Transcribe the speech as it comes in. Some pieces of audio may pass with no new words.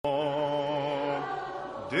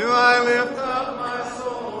Do I lift up my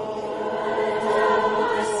soul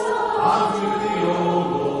unto thee, O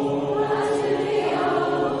Lord?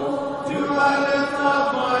 Do I lift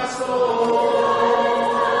up my soul?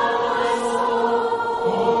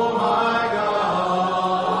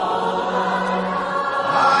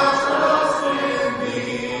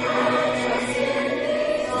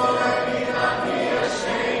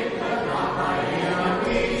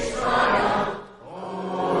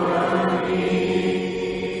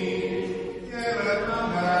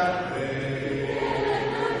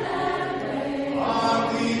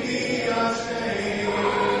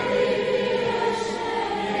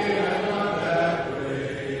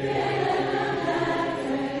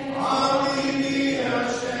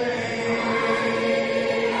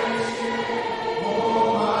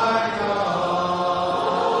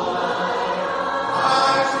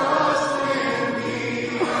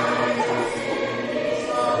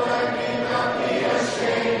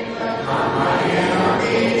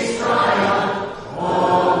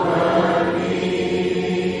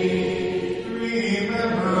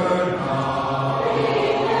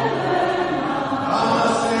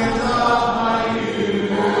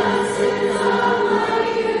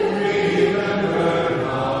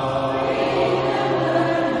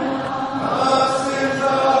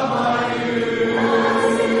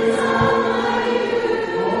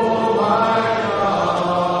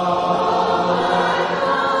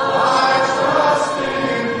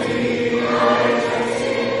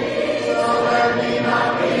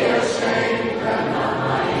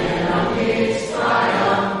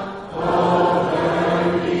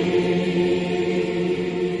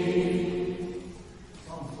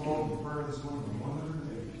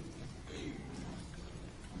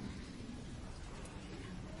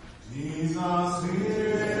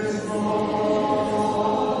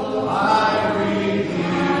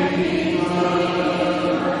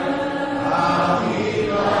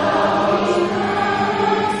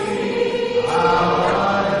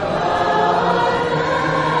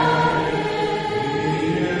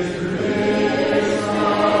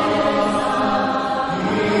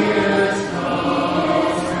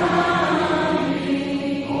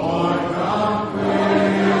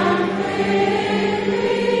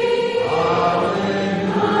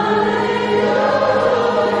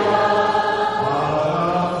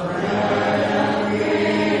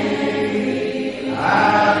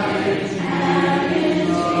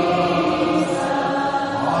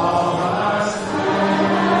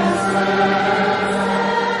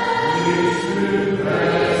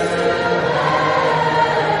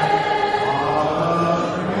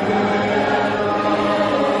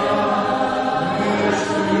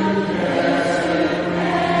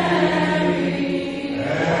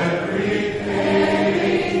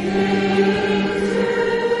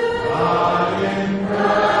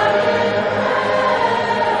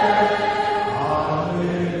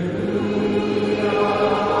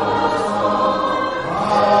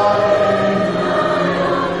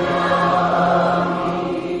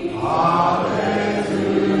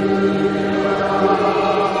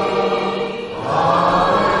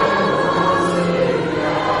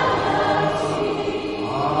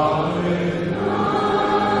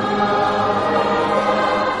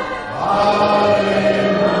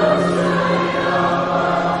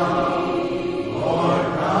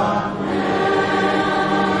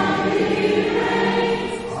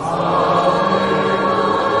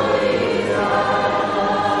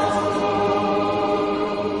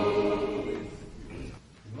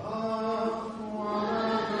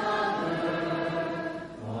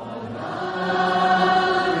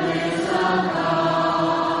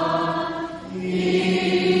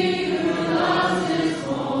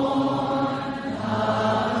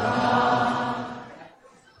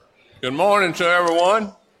 Good morning to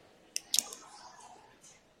everyone.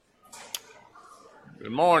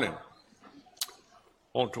 Good morning.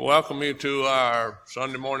 I want to welcome you to our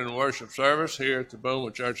Sunday morning worship service here at the Boomer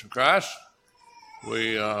Church of Christ.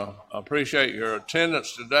 We appreciate your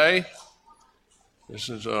attendance today. This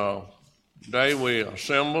is a day we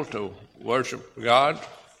assemble to worship God,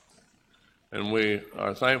 and we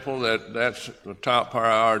are thankful that that's the top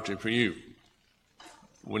priority for you.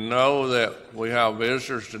 We know that we have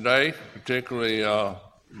visitors today, particularly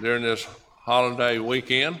during this holiday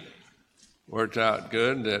weekend. Worked out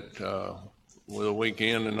good that with a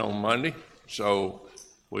weekend and on Monday. So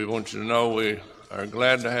we want you to know we are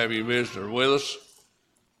glad to have you visitor with us.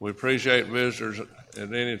 We appreciate visitors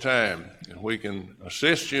at any time. If we can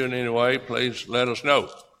assist you in any way, please let us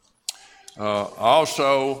know.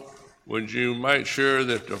 Also, would you make sure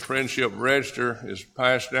that the friendship register is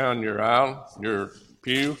passed down your aisle, your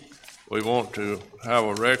pew, we want to have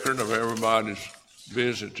a record of everybody's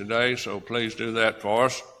visit today, so please do that for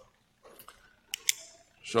us.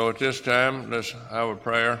 So at this time, let's have a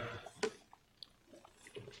prayer.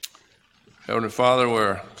 Heavenly Father,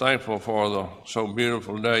 we're thankful for the so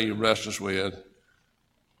beautiful day you blessed us with.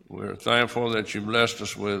 We're thankful that you blessed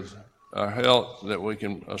us with our health that we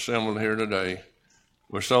can assemble here today.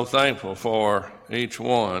 We're so thankful for each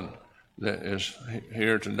one that is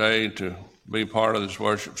here today to be part of this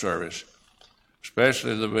worship service,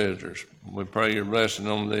 especially the visitors. We pray your blessing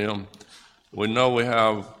on them. We know we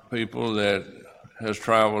have people that has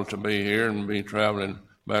traveled to be here and be traveling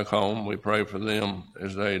back home. We pray for them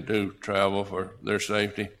as they do travel for their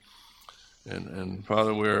safety. And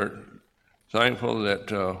Father, we're thankful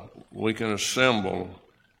that we can assemble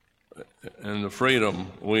and the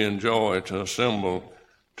freedom we enjoy to assemble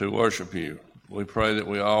to worship you. We pray that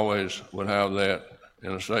we always would have that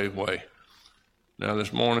in a safe way. Now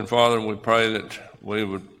this morning, Father, we pray that we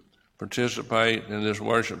would participate in this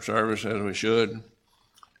worship service as we should.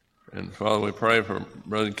 And Father, we pray for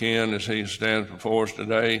Brother Ken as he stands before us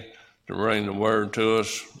today to bring the word to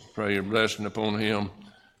us. Pray your blessing upon him.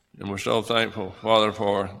 And we're so thankful, Father,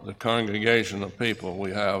 for the congregation of people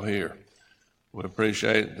we have here. We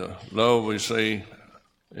appreciate the love we see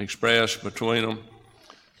expressed between them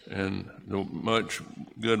and the much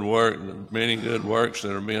good work, the many good works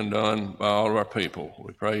that are being done by all of our people.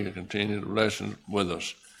 We pray you continue to bless with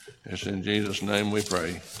us. It's in Jesus' name we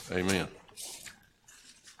pray. Amen.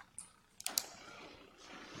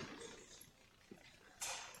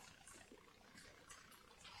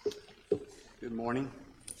 Good morning.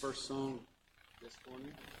 First song this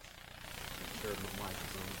morning. I'm sure my mic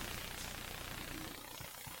is on.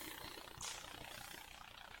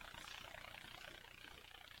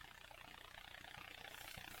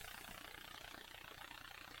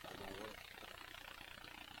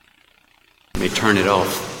 Let me turn it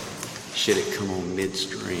off. Should it come on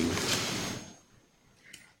midstream?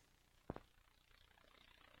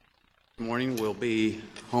 This morning will be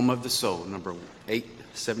Home of the Soul, number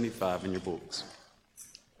 875 in your books.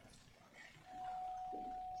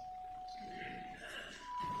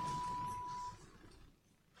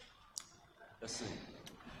 Let's sing.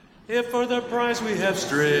 If for the price we have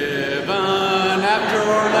striven, after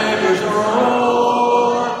our labors are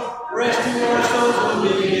o'er, rest to our souls will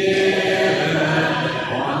be given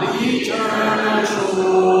on the eternal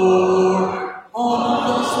shore. On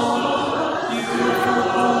the soul, beautiful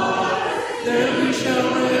home, there we shall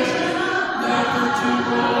rest, never to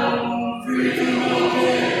roam, free from all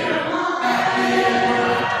care, happy and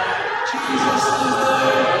bright. Jesus is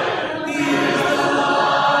there, He is the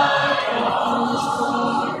light on the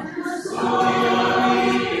storm. So are we,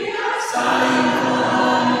 sighing for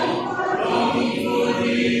home, longing for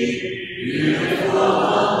Thee, beautiful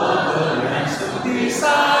home of the ransom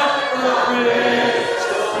beside the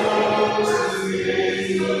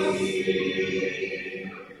crystal sea.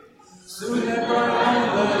 Soon at bright home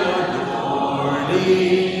the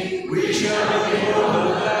morning, we shall behold the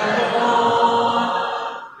glad dawn.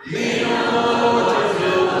 Lean on the Lord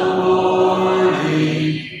till the morning,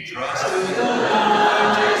 trust in the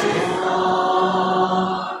night is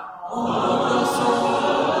gone. On the soul,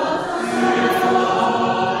 beautiful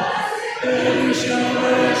home, there we shall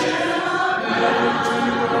rest, never to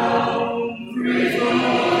roam, free from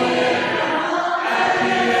all care,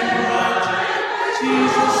 happy and bright.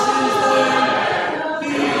 Jesus is there,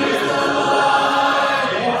 He is the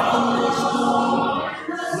light of the storm.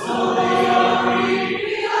 Slowly are we,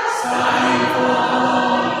 sighing for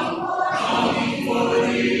home, longing for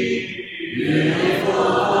Thee, beautiful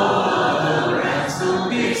home of the ransom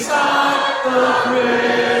beside the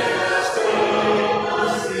crystal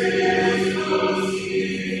sea.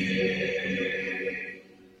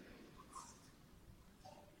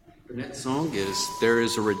 The next song is There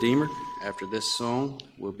Is a Redeemer. After this song,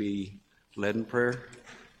 we'll be led in prayer.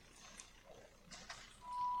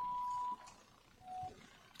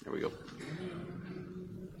 There we go.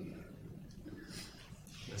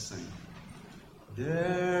 Let's sing.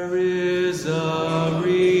 There is a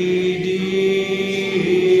Redeemer,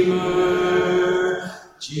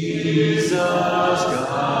 Jesus,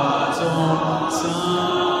 God's own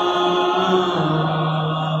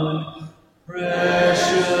Son,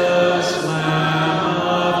 precious Lamb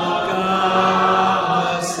of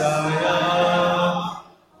God, Messiah,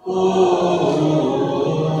 Holy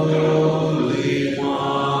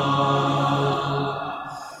One.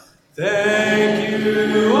 Thank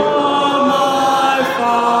you, oh my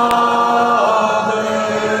Father.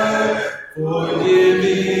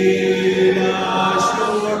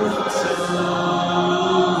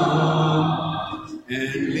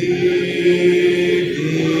 leave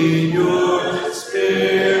in your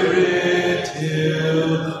spirit till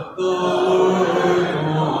the work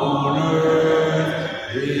on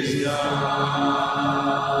earth is done.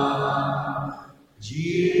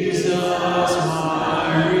 Jesus,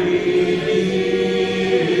 my Redeemer,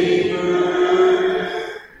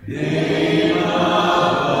 name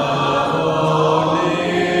above all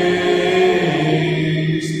names,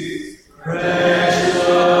 precious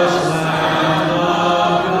Lamb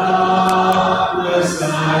of God,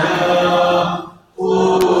 Messiah,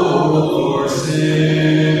 for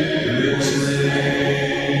sinners slain.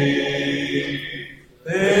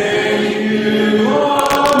 Thank you, O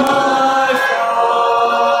my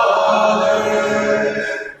Father,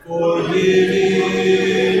 for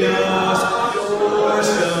giving us your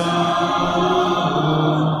Son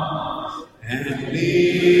and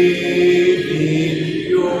leaving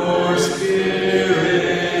your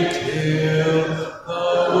Spirit till the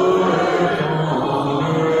work on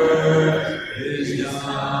earth is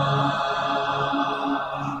done.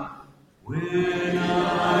 When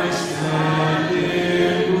I stand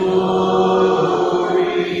in glory,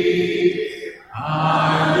 I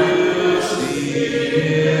will see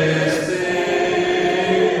His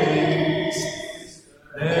face.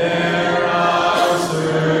 There I'll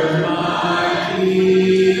serve my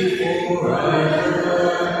King forever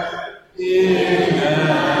in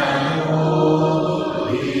that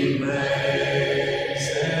holy place.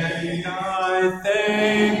 And I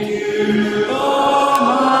thank you, O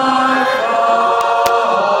my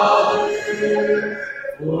Father,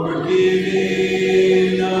 for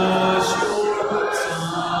giving us your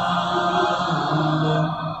Son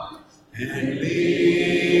and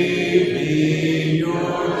leaving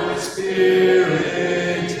your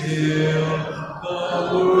Spirit till the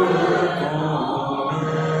work on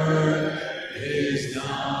earth is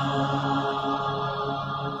done.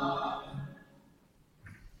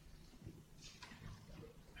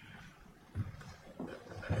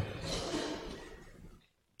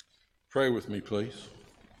 Pray with me, please.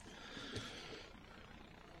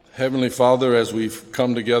 Heavenly Father, as we've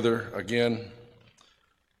come together again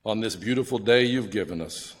on this beautiful day you've given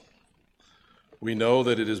us, we know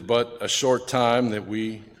that it is but a short time that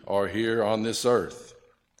we are here on this earth,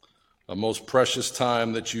 a most precious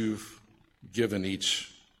time that you've given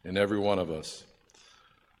each and every one of us.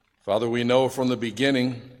 Father, we know from the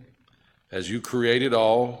beginning, as you created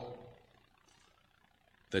all,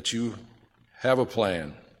 that you have a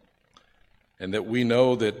plan, and that we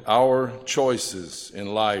know that our choices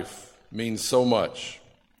in life mean so much,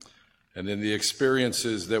 and then the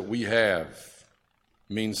experiences that we have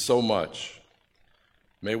mean so much.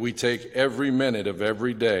 May we take every minute of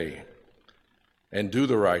every day and do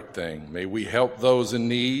the right thing. May we help those in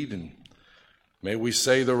need, and may we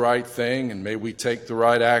say the right thing, and may we take the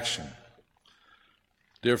right action.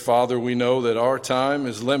 Dear Father, we know that our time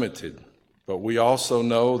is limited, but we also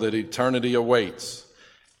know that eternity awaits.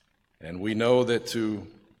 And we know that to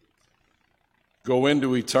go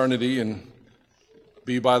into eternity and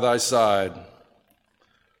be by thy side,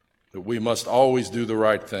 that we must always do the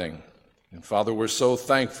right thing. And Father, we're so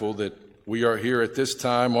thankful that we are here at this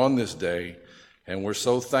time on this day, and we're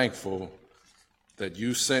so thankful that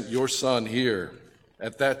you sent your Son here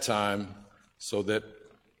at that time so that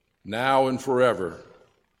now and forever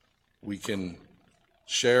we can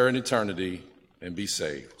share in eternity and be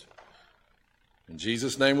saved. In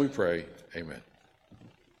Jesus' name we pray, amen.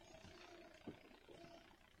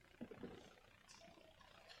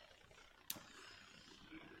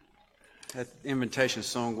 That invitation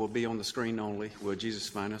song will be on the screen only. Will Jesus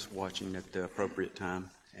find us watching at the appropriate time?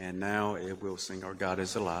 And now it will sing Our God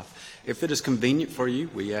is Alive. If it is convenient for you,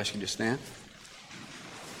 we ask you to stand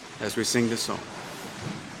as we sing this song.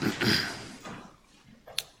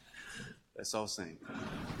 Let's all sing.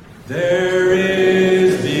 There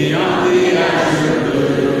is beyond the azure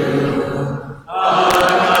blue a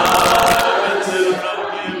God unto from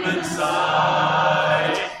human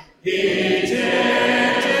sight. He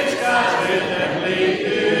tinted skies with heavenly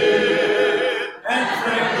hue and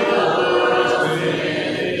framed the worlds with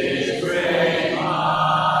His great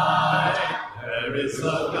might. There is a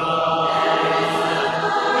God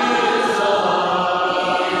who is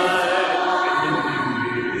alive, in whom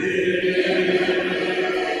we live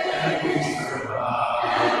and we survive.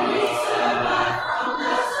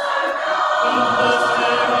 From the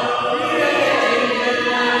start of creating,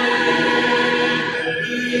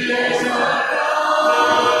 He is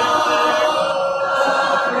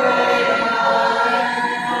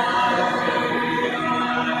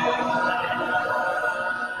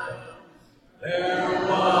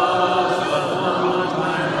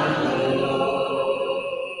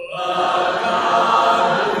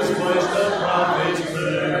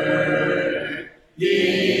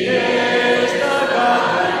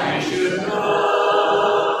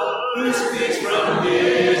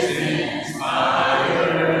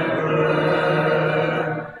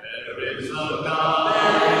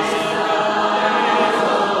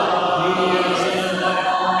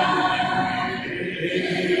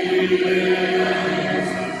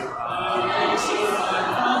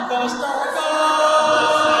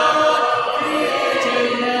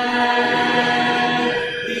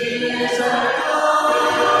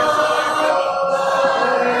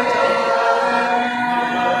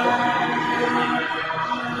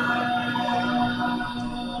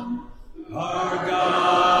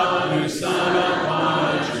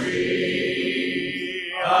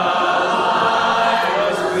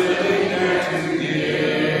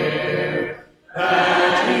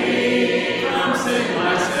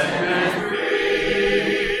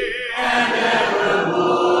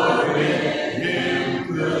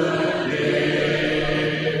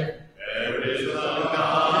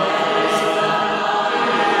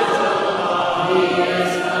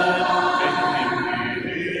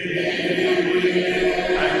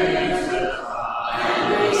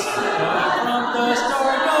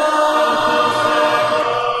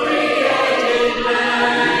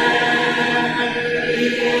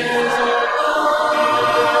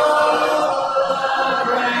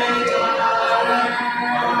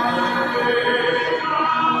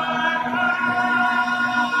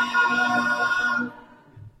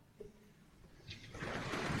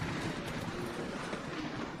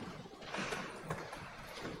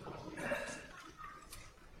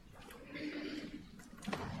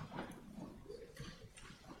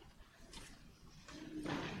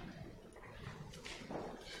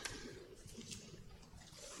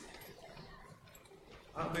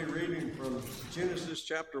be reading from Genesis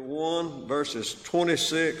chapter 1, verses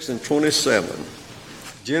 26 and 27.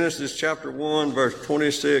 Genesis chapter 1, verse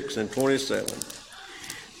 26 and 27.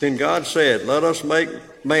 Then God said, "Let us make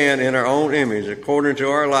man in our own image, according to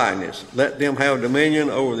our likeness. Let them have dominion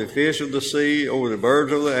over the fish of the sea, over the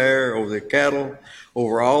birds of the air, over the cattle,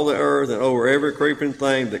 over all the earth, and over every creeping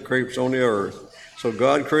thing that creeps on the earth." So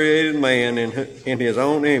God created man in his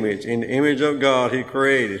own image. In the image of God he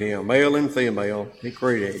created him. Male and female, he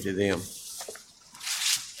created them.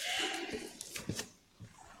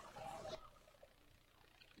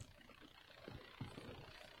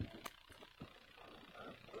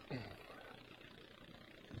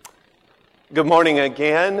 Good morning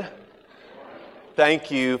again.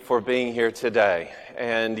 Thank you for being here today.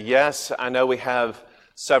 And yes, I know we have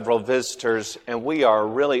several visitors, and we are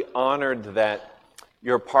really honored that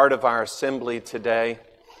you're part of our assembly today.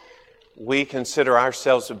 We consider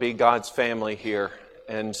ourselves to be God's family here.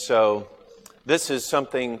 And so this is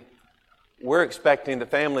something we're expecting the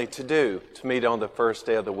family to do, to meet on the first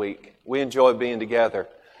day of the week. We enjoy being together.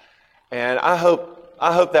 And I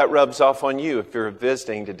hope that rubs off on you if you're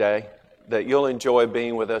visiting today, that you'll enjoy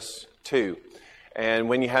being with us too. And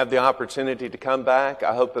when you have the opportunity to come back,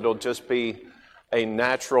 I hope it'll just be a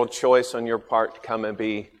natural choice on your part to come and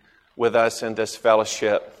be with us in this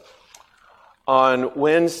fellowship. On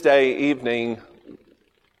Wednesday evening,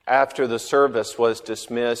 after the service was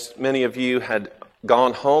dismissed, many of you had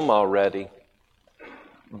gone home already,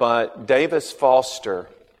 but Davis Foster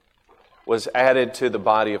was added to the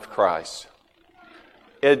body of Christ.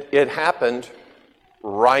 It happened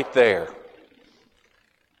right there.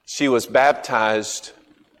 She was baptized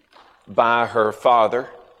by her father,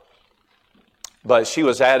 but she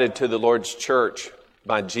was added to the Lord's church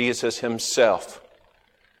by Jesus himself.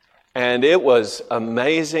 And it was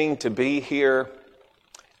amazing to be here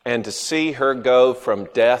and to see her go from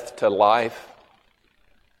death to life,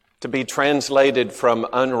 to be translated from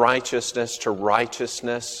unrighteousness to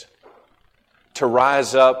righteousness, to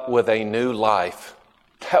rise up with a new life.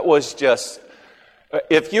 That was just,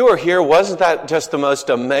 if you were here, wasn't that just the most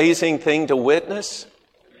amazing thing to witness?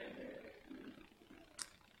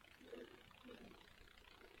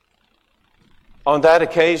 On that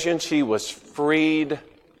occasion, she was freed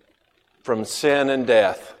from sin and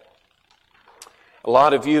death. A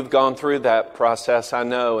lot of you have gone through that process, I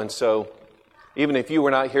know, and so even if you were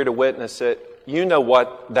not here to witness it, you know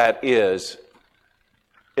what that is.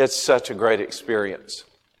 It's such a great experience.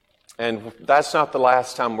 And that's not the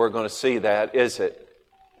last time we're going to see that, is it?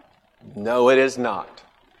 No, it is not.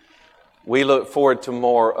 We look forward to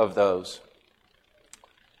more of those.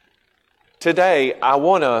 Today, I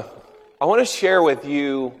want to share with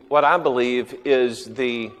you what I believe is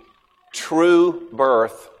the true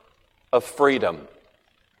birth of freedom.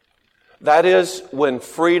 That is when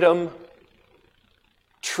freedom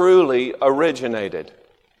truly originated.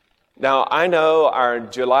 Now, I know our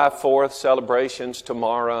July 4th celebrations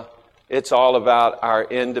tomorrow, it's all about our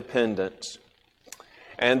independence.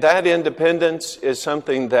 And that independence is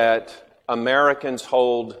something that Americans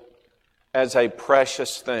hold as a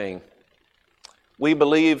precious thing. We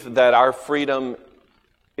believe that our freedom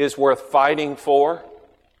is worth fighting for.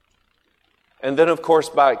 And then, of course,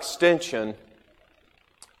 by extension,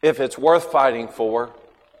 if it's worth fighting for,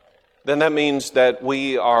 then that means that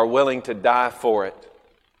we are willing to die for it.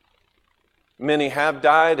 Many have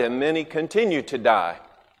died and many continue to die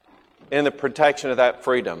in the protection of that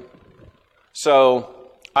freedom.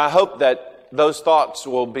 So I hope that those thoughts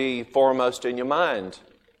will be foremost in your mind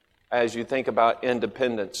as you think about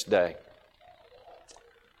Independence Day.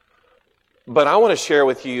 But I want to share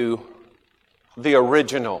with you the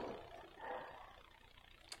original.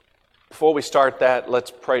 Before we start that,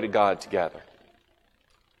 let's pray to God together.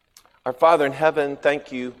 Our Father in heaven,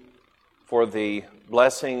 thank you for the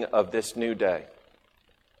blessing of this new day.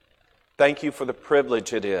 Thank you for the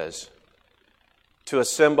privilege it is to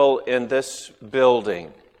assemble in this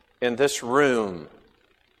building, in this room.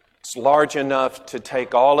 It's large enough to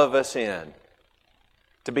take all of us in,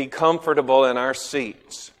 to be comfortable in our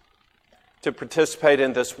seats, to participate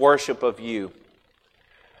in this worship of you.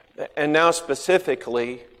 And now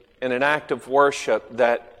specifically in an act of worship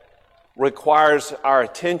that requires our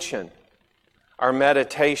attention, our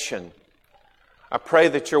meditation. I pray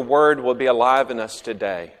that your word will be alive in us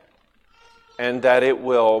today and that it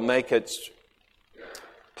will make its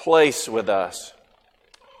place with us.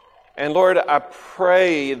 And Lord, I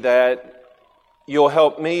pray that you'll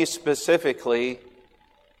help me specifically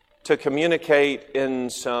to communicate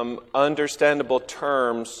in some understandable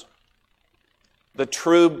terms the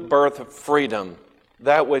true birth of freedom,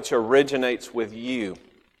 that which originates with you.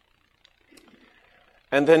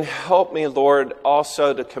 And then help me, Lord,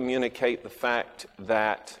 also to communicate the fact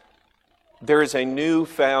that there is a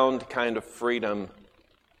newfound kind of freedom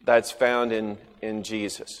that's found in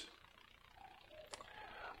Jesus.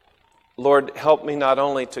 Lord, help me not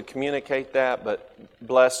only to communicate that, but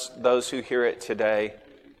bless those who hear it today,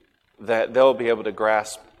 that they'll be able to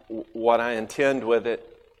grasp what I intend with it,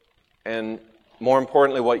 and more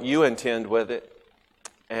importantly, what you intend with it,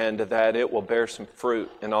 and that it will bear some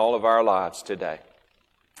fruit in all of our lives today.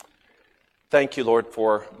 Thank you, Lord,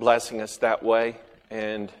 for blessing us that way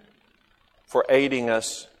and for aiding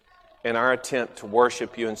us in our attempt to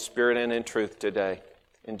worship you in spirit and in truth today.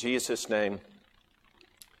 In Jesus' name,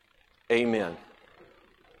 amen.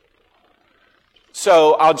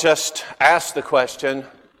 So I'll just ask the question,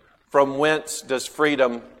 from whence does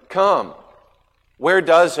freedom come? Where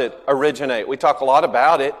does it originate? We talk a lot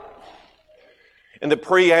about it. In the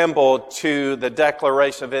preamble to the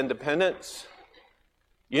Declaration of Independence,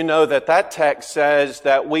 you know that text says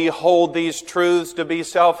that we hold these truths to be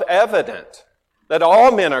self-evident, that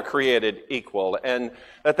all men are created equal, and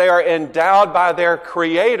that they are endowed by their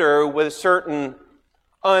Creator with certain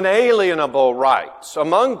unalienable rights.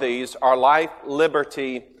 Among these are life,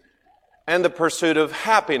 liberty, and the pursuit of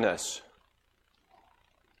happiness.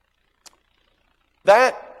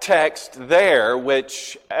 That text there,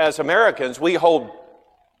 which as Americans we hold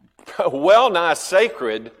well nigh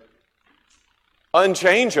sacred,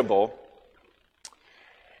 unchangeable,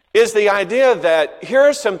 is the idea that here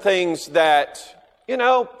are some things that,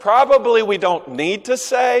 probably we don't need to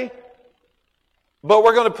say, but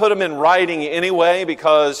we're going to put them in writing anyway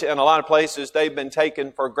because in a lot of places they've been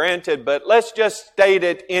taken for granted, but let's just state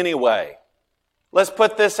it anyway. Let's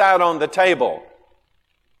put this out on the table.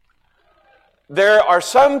 There are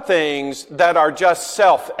some things that are just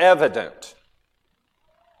self-evident.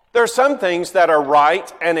 There are some things that are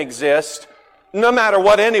right and exist no matter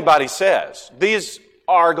what anybody says. These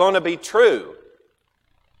are going to be true.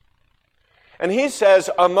 And he says,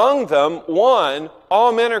 among them, one,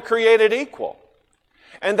 all men are created equal.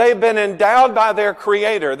 And they've been endowed by their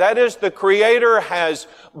Creator. That is, the Creator has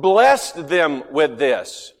blessed them with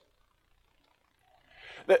this.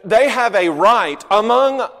 They have a right,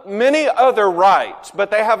 among many other rights,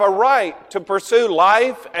 but they have a right to pursue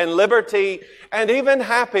life and liberty and even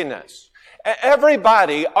happiness.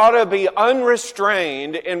 Everybody ought to be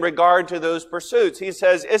unrestrained in regard to those pursuits. He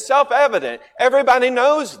says it's self-evident. Everybody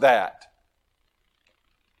knows that.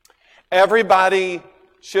 Everybody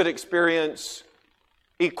should experience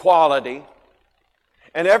equality,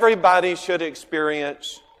 and everybody should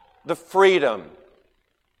experience the freedom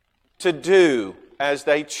to do as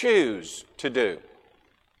they choose to do.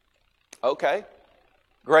 Okay,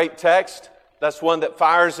 great text. That's one that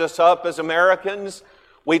fires us up as Americans.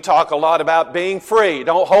 We talk a lot about being free.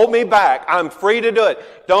 Don't hold me back. I'm free to do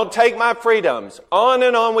it. Don't take my freedoms. On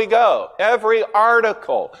and on we go. Every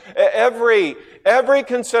article, every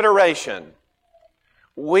consideration,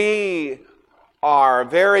 we are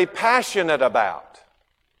very passionate about.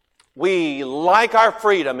 We like our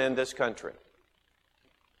freedom in this country.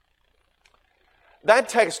 That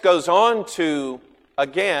text goes on to,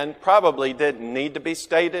 again, probably didn't need to be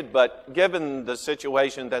stated, but given the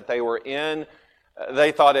situation that they were in,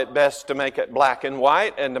 they thought it best to make it black and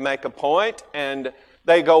white and to make a point. And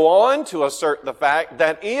they go on to assert the fact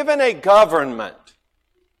that even a government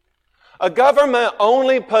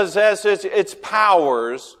only possesses its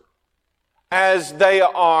powers as they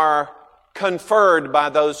are conferred by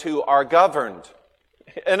those who are governed.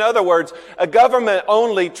 In other words, a government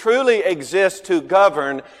only truly exists to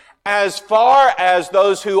govern as far as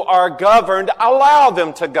those who are governed allow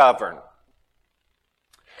them to govern.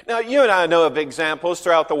 Now, you and I know of examples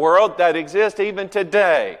throughout the world that exist even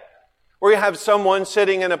today, where you have someone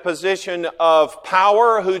sitting in a position of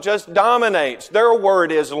power who just dominates. Their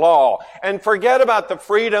word is law. And forget about the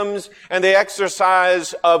freedoms and the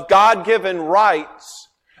exercise of God-given rights.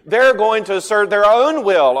 They're going to assert their own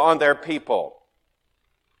will on their people.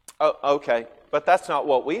 Oh, okay, but that's not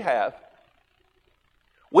what we have.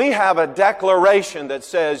 We have a declaration that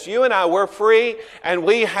says, you and I, we're free, and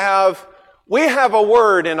we have a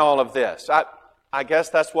word in all of this. I guess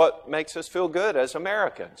that's what makes us feel good as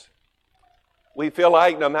Americans. We feel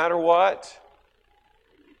like no matter what,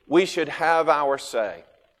 we should have our say.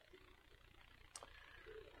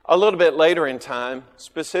 A little bit later in time,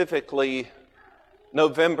 specifically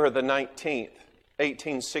November the 19th,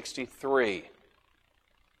 1863,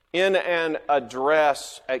 in an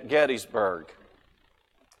address at Gettysburg,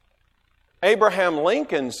 Abraham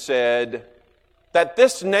Lincoln said that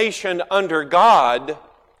this nation under God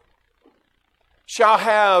shall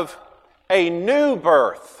have a new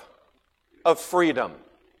birth of freedom.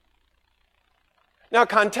 Now,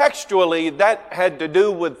 contextually, that had to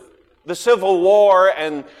do with the Civil War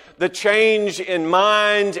and the change in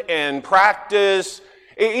mind and practice,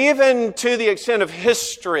 even to the extent of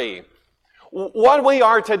history. What we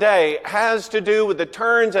are today has to do with the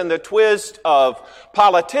turns and the twists of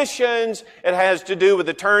politicians. It has to do with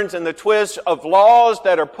the turns and the twists of laws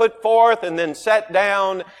that are put forth and then set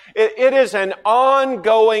down. It is an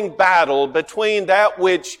ongoing battle between that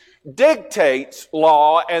which dictates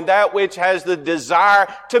law and that which has the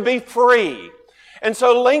desire to be free. And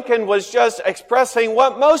so Lincoln was just expressing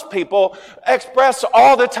what most people express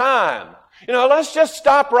all the time. You know, let's just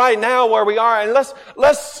stop right now where we are and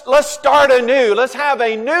let's start anew. Let's have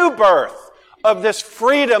a new birth of this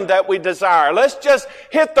freedom that we desire. Let's just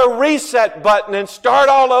hit the reset button and start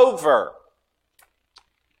all over.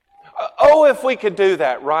 Oh, if we could do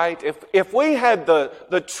that, right? If we had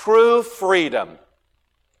the true freedom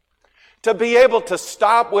to be able to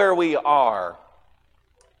stop where we are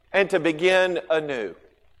and to begin anew.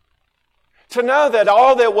 To know that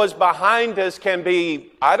all that was behind us can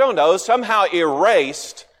be, somehow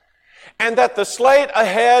erased, and that the slate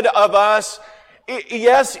ahead of us,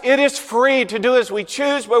 yes, it is free to do as we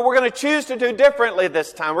choose, but we're going to choose to do differently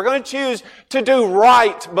this time. We're going to choose to do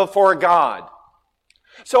right before God.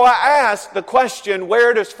 So I ask the question,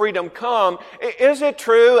 where does freedom come? Is it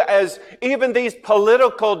true, as even these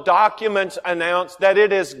political documents announce, that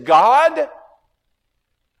it is God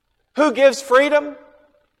who gives freedom?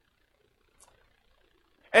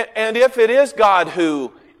 And if it is God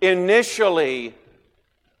who initially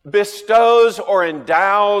bestows or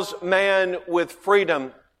endows man with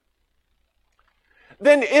freedom,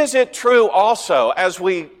 then is it true also, as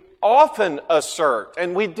we often assert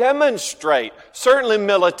and we demonstrate, certainly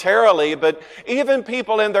militarily, but even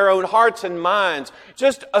people in their own hearts and minds,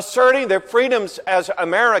 just asserting their freedoms as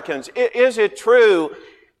Americans, is it true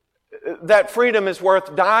that freedom is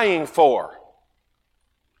worth dying for?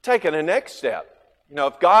 Taking the next step. You know,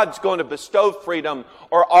 if God's going to bestow freedom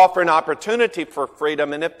or offer an opportunity for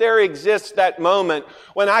freedom, and if there exists that moment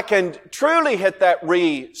when I can truly hit that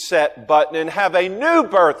reset button and have a new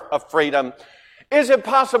birth of freedom, is it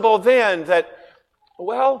possible then that,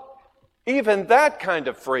 even that kind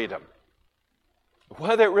of freedom,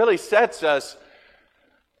 whether it really sets us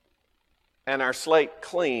and our slate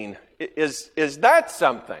clean, is that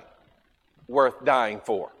something worth dying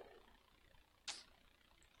for?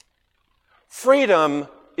 Freedom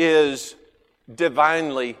is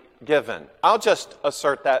divinely given. I'll just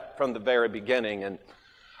assert that from the very beginning. And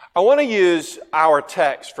I want to use our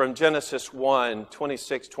text from Genesis 1,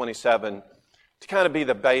 26, 27 to kind of be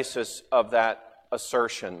the basis of that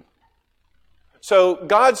assertion. So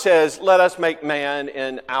God says, let us make man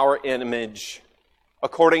in our image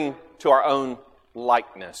according to our own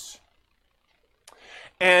likeness.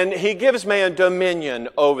 And He gives man dominion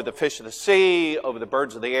over the fish of the sea, over the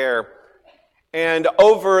birds of the air, and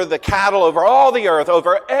over the cattle, over all the earth,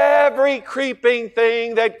 over every creeping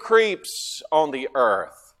thing that creeps on the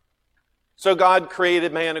earth. So God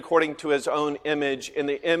created man according to His own image. In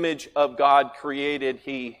the image of God created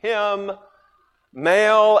He him,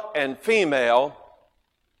 male and female.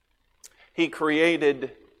 He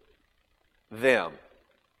created them.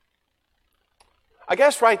 I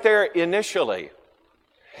guess right there initially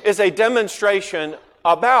is a demonstration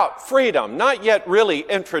about freedom, not yet really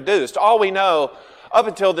introduced. All we know up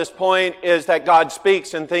until this point is that God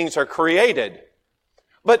speaks and things are created.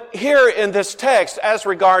 But here in this text, as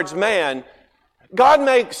regards man, God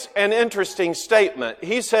makes an interesting statement.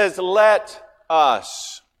 He says, let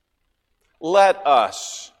us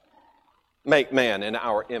make man in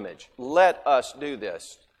our image. Let us do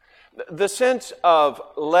this. The sense of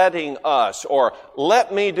letting us, or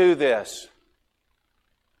let me do this,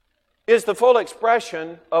 is the full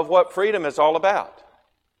expression of what freedom is all about.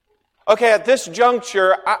 Okay, at this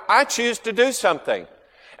juncture, I choose to do something.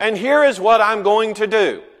 And here is what I'm going to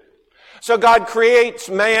do. So God creates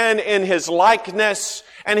man in His likeness,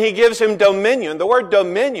 and He gives him dominion. The word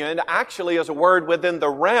dominion actually is a word within the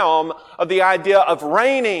realm of the idea of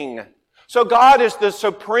reigning. So God is the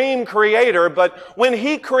supreme creator, but when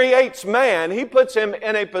He creates man, He puts him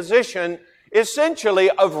in a position essentially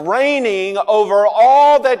of reigning over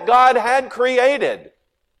all that God had created.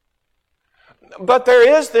 But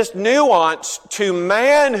there is this nuance to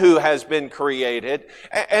man who has been created.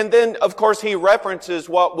 And then, of course, He references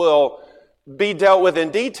what will be dealt with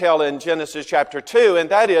in detail in Genesis chapter 2, and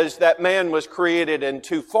that is that man was created in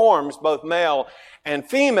two forms, both male and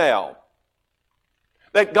female.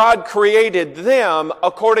 That God created them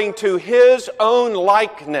according to His own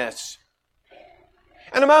likeness.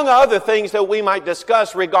 And among other things that we might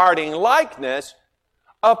discuss regarding likeness,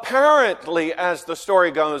 apparently, as the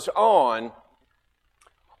story goes on,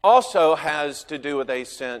 also has to do with a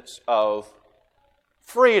sense of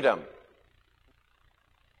freedom.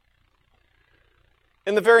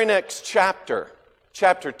 In the very next chapter,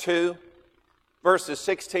 chapter 2, verses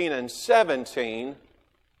 16 and 17,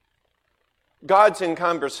 God's in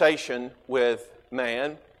conversation with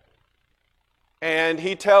man, and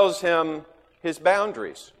he tells him his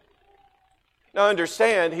boundaries. Now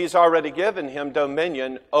understand, he's already given him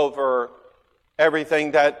dominion over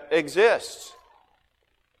everything that exists.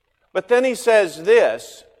 But then he says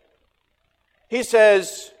this. He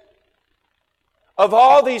says, of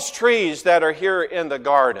all these trees that are here in the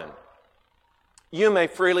garden, you may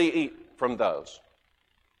freely eat from those.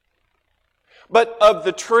 But of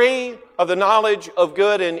the tree of the knowledge of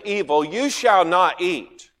good and evil, you shall not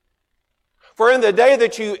eat. For in the day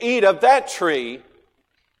that you eat of that tree,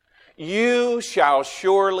 you shall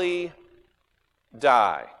surely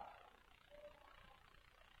die.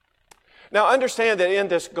 Now understand that in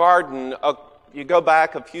this garden, you go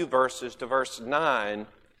back a few verses to verse 9,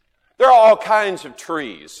 there are all kinds of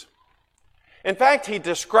trees. In fact, he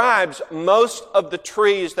describes most of the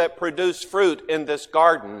trees that produce fruit in this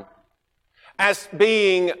garden as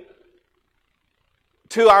being,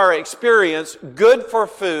 to our experience, good for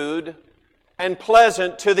food and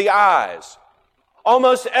pleasant to the eyes.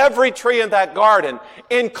 Almost every tree in that garden,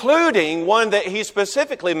 including one that he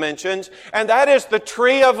specifically mentions, and that is the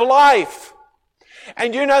tree of life.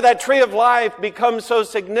 And you know that tree of life becomes so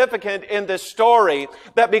significant in this story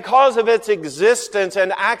that because of its existence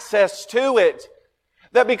and access to it,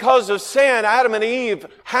 that because of sin, Adam and Eve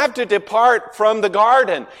have to depart from the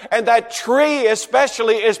garden. And that tree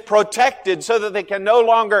especially is protected so that they can no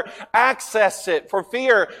longer access it for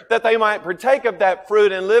fear that they might partake of that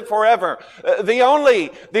fruit and live forever. The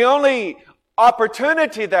only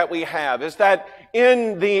opportunity that we have is that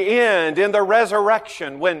in the end, in the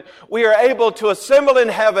resurrection, when we are able to assemble in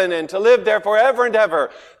heaven and to live there forever and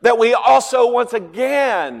ever, that we also once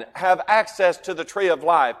again have access to the tree of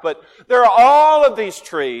life. But there are all of these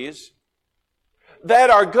trees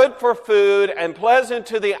that are good for food and pleasant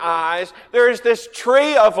to the eyes. There is this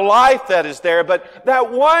tree of life that is there, but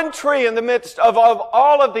that one tree in the midst of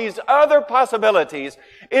all of these other possibilities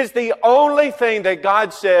is the only thing that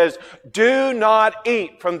God says, do not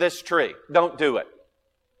eat from this tree. Don't do it.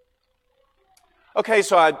 Okay,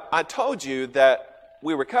 so I told you that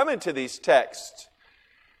we were coming to these texts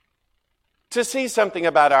to see something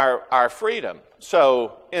about our freedom.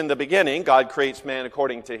 So, in the beginning, God creates man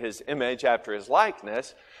according to His image after His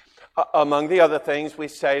likeness. Among the other things we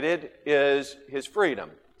stated is His freedom.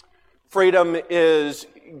 Freedom is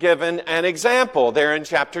given an example there in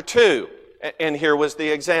chapter 2. And here was the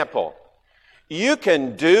example. You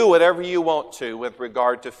can do whatever you want to with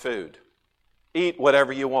regard to food. Eat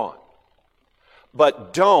whatever you want.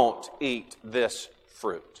 But don't eat this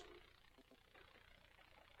fruit.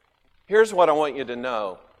 Here's what I want you to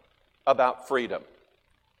know about freedom.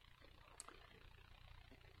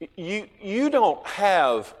 You don't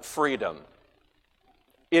have freedom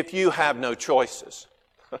if you have no choices.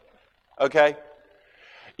 Okay?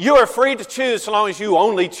 You are free to choose so long as you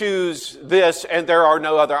only choose this and there are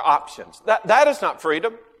no other options. That is not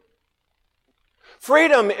freedom.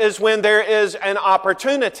 Freedom is when there is an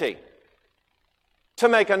opportunity to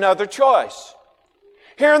make another choice.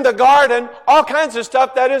 Here in the garden, all kinds of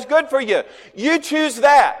stuff that is good for you. You choose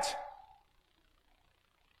that.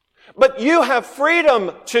 But you have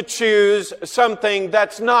freedom to choose something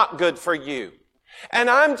that's not good for you. And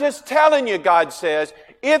I'm just telling you, God says,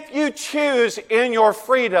 if you choose in your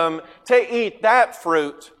freedom to eat that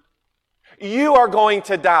fruit, you are going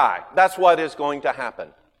to die. That's what is going to happen.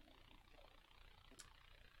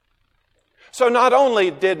 So not only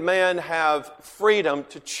did man have freedom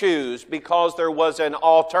to choose because there was an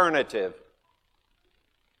alternative,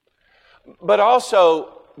 but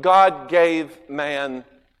also God gave man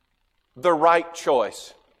the right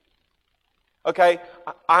choice. Okay?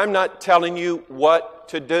 I'm not telling you what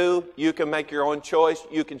to do. You can make your own choice.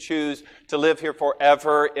 You can choose to live here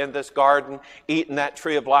forever in this garden, eating that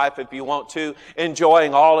tree of life if you want to,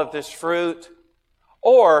 enjoying all of this fruit.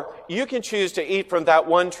 Or you can choose to eat from that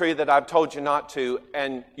one tree that I've told you not to,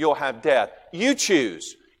 and you'll have death. You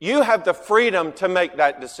choose. You have the freedom to make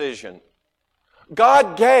that decision.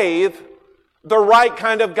 God gave the right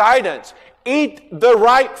kind of guidance. Eat the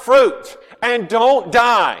right fruit and don't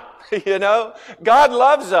die. You know, God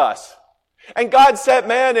loves us. And God set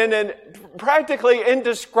man in an practically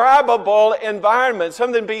indescribable environment,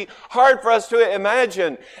 something be hard for us to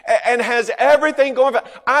imagine, and has everything going for.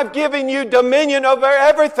 I've given you dominion over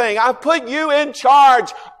everything. I've put you in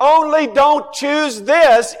charge. Only don't choose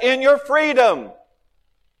this in your freedom.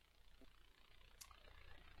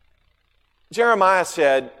 Jeremiah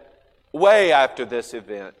said, way after this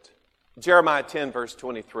event, Jeremiah 10, verse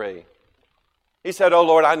 23, he said, "O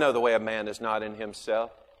Lord, I know the way of man is not in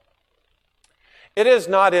himself. It is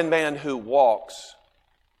not in man who walks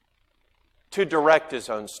to direct his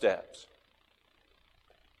own steps."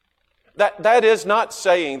 That is not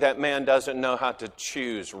saying that man doesn't know how to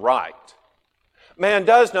choose right. Man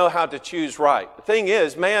does know how to choose right. The thing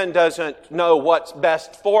is, man doesn't know what's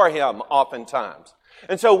best for him oftentimes.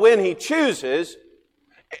 And so when he chooses,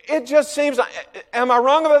 it just seems like, am I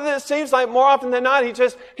wrong about this? It seems like more often than not,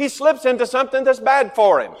 he slips into something that's bad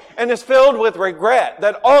for him and is filled with regret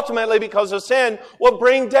that ultimately, because of sin, will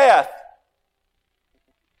bring death.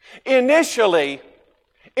 Initially,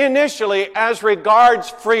 as regards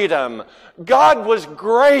freedom, God was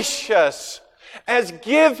gracious as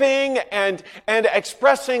giving and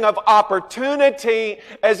expressing of opportunity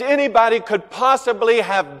as anybody could possibly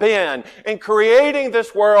have been in creating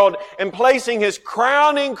this world and placing His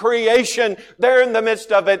crowning creation there in the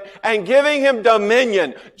midst of it and giving Him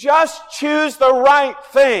dominion. Just choose the right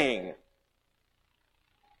thing.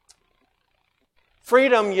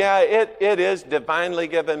 Freedom, yeah, it is divinely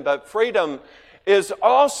given, but freedom is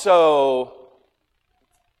also,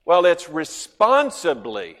 well, it's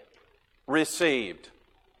responsibly received.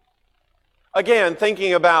 Again,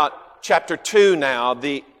 thinking about chapter 2 now,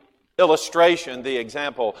 the illustration, the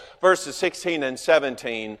example, verses 16 and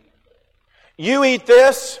 17. You eat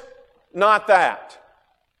this, not that.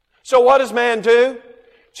 So what does man do?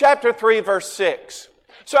 Chapter 3, verse 6.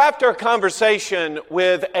 So after a conversation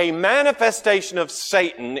with a manifestation of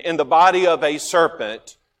Satan in the body of a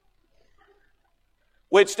serpent,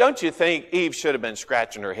 which, don't you think Eve should have been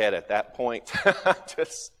scratching her head at that point?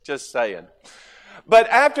 just saying. But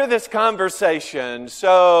after this conversation,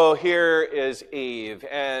 so here is Eve,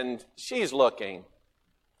 and she's looking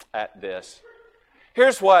at this.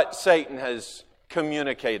 Here's what Satan has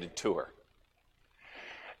communicated to her.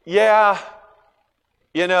 Yeah,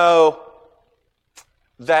 you know,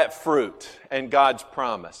 that fruit and God's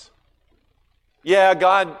promise. Yeah,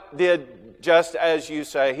 God did just as you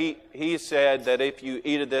say. He said that if you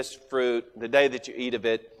eat of this fruit, the day that you eat of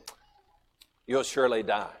it, you'll surely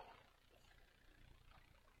die.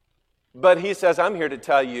 But He says, I'm here to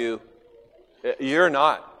tell you, you're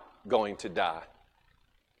not going to die.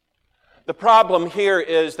 The problem here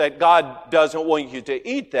is that God doesn't want you to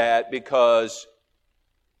eat that because,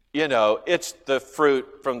 you know, it's the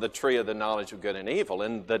fruit from the tree of the knowledge of good and evil.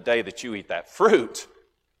 And the day that you eat that fruit,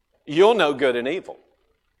 you'll know good and evil.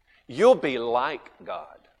 You'll be like God.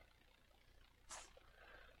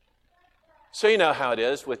 So you know how it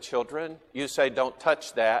is with children. You say, don't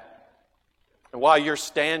touch that. And while you're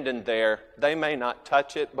standing there, they may not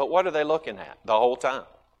touch it, but what are they looking at the whole time?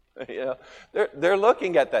 You know, they're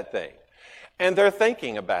looking at that thing. And they're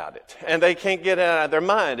thinking about it. And they can't get it out of their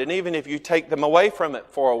mind. And even if you take them away from it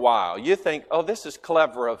for a while, you think, oh, this is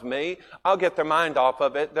clever of me. I'll get their mind off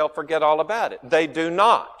of it. They'll forget all about it. They do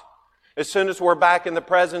not. As soon as we're back in the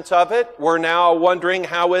presence of it, we're now wondering,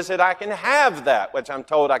 how is it I can have that, which I'm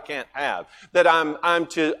told I can't have, that I'm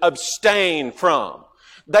to abstain from.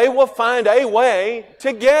 They will find a way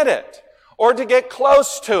to get it or to get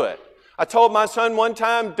close to it. I told my son one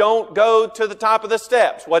time, don't go to the top of the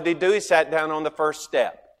steps. What did he do? He sat down on the first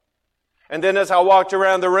step. And then as I walked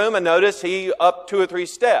around the room, I noticed he up 2 or 3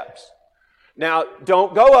 steps. Now,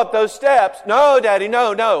 don't go up those steps. No, Daddy,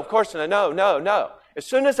 no, of course not. No. As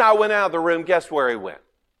soon as I went out of the room, guess where he went?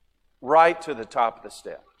 Right to the top of the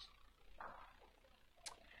steps.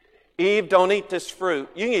 Eve, don't eat this fruit.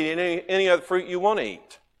 You can eat any other fruit you want to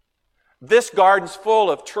eat. This garden's full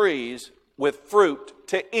of trees with fruit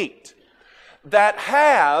to eat that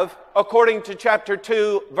have, according to chapter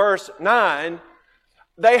 2, verse 9,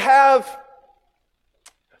 they have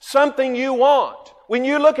something you want. When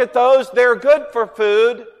you look at those, they're good for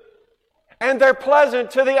food and they're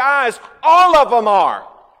pleasant to the eyes. All of them are.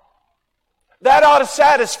 That ought to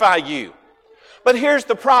satisfy you. But here's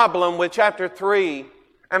the problem with chapter 3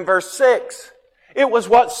 and verse 6. It was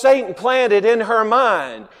what Satan planted in her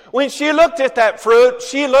mind. When she looked at that fruit,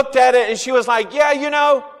 she looked at it and she was like, yeah, you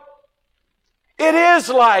know, it is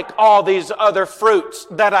like all these other fruits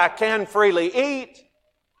that I can freely eat.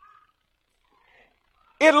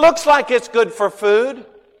 It looks like it's good for food.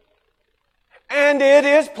 And it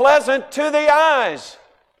is pleasant to the eyes.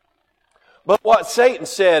 But what Satan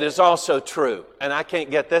said is also true, and I can't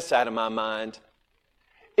get this out of my mind.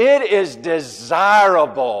 It is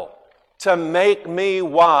desirable to make me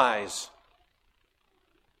wise.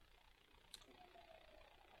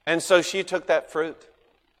 And so she took that fruit,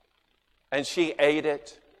 and she ate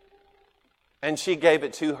it, and she gave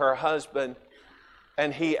it to her husband,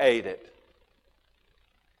 and he ate it.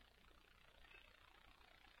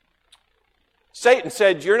 Satan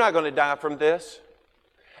said, "You're not going to die from this."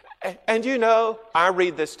 And you know, I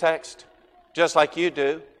read this text just like you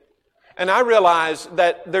do, and I realize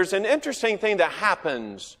that there's an interesting thing that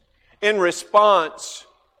happens in response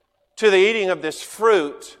to the eating of this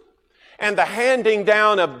fruit and the handing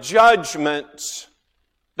down of judgments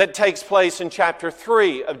that takes place in chapter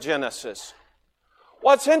 3 of Genesis.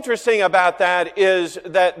 What's interesting about that is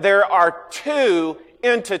that there are two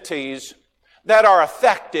entities that are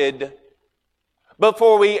affected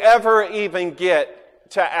before we ever even get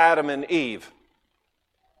to Adam and Eve.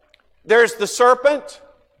 There's the serpent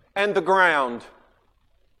and the ground.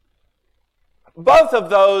 Both of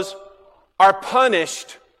those are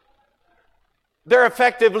punished. They're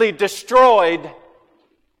effectively destroyed.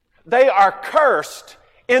 They are cursed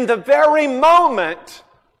in the very moment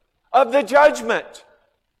of the judgment.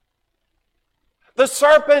 The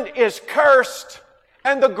serpent is cursed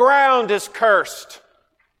and the ground is cursed.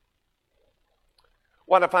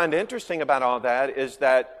 What I find interesting about all that is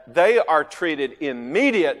that they are treated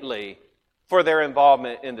immediately for their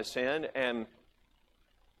involvement in the sin, and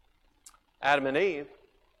Adam and Eve,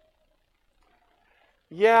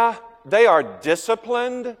 yeah, they are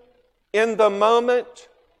disciplined in the moment,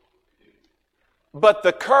 but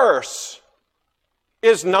the curse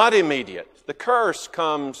is not immediate. The curse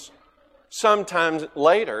comes sometimes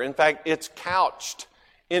later. In fact, it's couched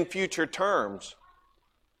in future terms.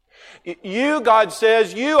 You, God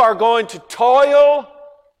says, you are going to toil.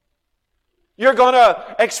 You're going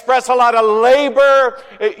to express a lot of labor.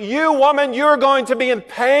 You, woman, you're going to be in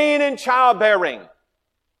pain in childbearing.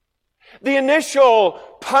 The initial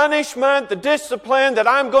punishment, the discipline that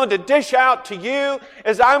I'm going to dish out to you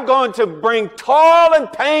is I'm going to bring toil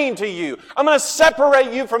and pain to you. I'm going to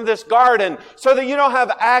separate you from this garden so that you don't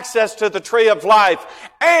have access to the tree of life.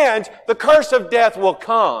 And the curse of death will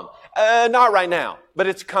come. Not right now, but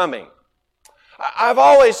it's coming. I've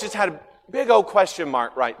always just had a big old question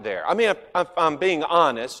mark right there. I mean, if I'm being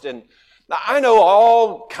honest, and I know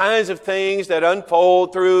all kinds of things that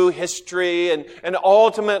unfold through history and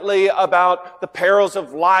ultimately about the perils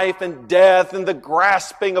of life and death and the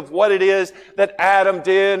grasping of what it is that Adam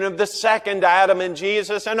did and of the second Adam in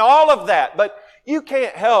Jesus and all of that. But you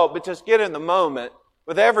can't help but just get in the moment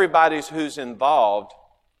with everybody who's involved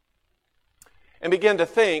and begin to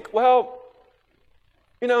think, well,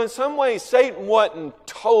 you know, in some ways, Satan wasn't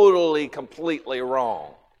totally, completely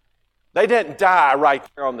wrong. They didn't die right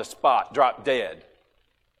there on the spot, drop dead.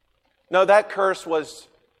 No, that curse was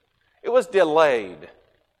delayed.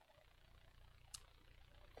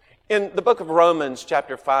 In the book of Romans,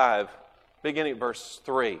 chapter 5, beginning at verse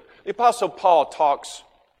 3, the Apostle Paul talks,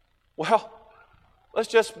 well, let's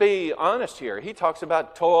just be honest here. He talks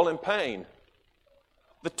about toil and pain.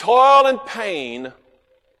 The toil and pain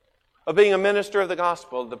of being a minister of the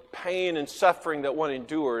gospel, the pain and suffering that one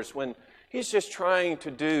endures when he's just trying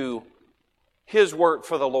to do his work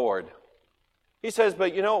for the Lord. He says,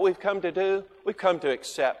 but you know what we've come to do? We've come to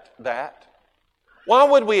accept that. Why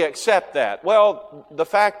would we accept that? Well, the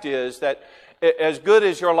fact is that as good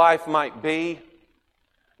as your life might be,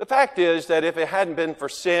 the fact is that if it hadn't been for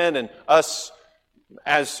sin and us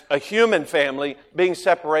as a human family being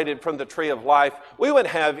separated from the tree of life, we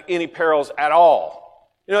wouldn't have any perils at all.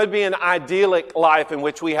 You know, it'd be an idyllic life in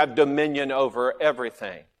which we have dominion over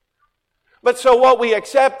everything. But so what we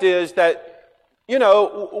accept is that, you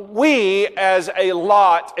know, we as a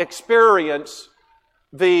lot experience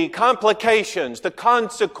the complications, the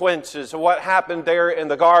consequences of what happened there in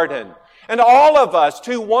the garden. And all of us,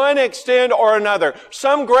 to one extent or another,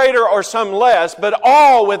 some greater or some less, but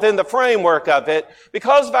all within the framework of it,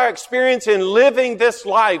 because of our experience in living this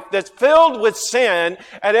life that's filled with sin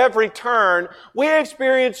at every turn, we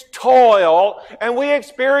experience toil and we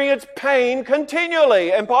experience pain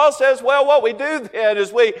continually. And Paul says, well, what we do then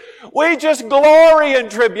is we just glory in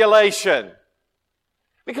tribulation.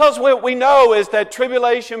 Because what we know is that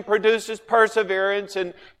tribulation produces perseverance,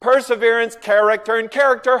 and perseverance, character, and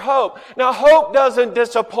character, hope. Now, hope doesn't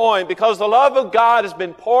disappoint because the love of God has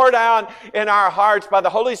been poured out in our hearts by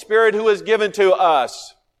the Holy Spirit who is given to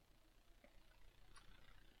us.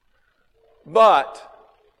 But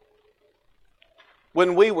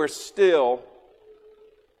when we were still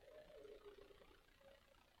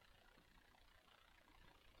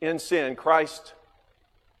in sin, Christ,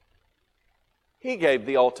 He gave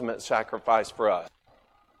the ultimate sacrifice for us.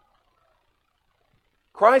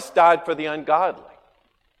 Christ died for the ungodly.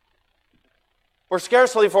 For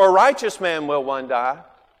scarcely for a righteous man will one die.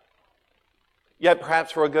 Yet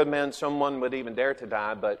perhaps for a good man someone would even dare to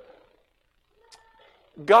die. But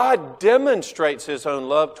God demonstrates His own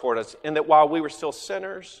love toward us in that while we were still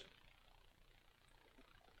sinners,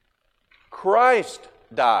 Christ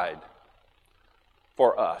died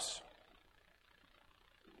for us.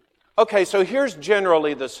 Okay, so here's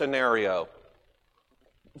generally the scenario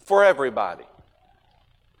for everybody.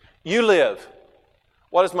 You live.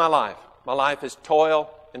 What is my life? My life is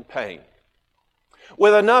toil and pain.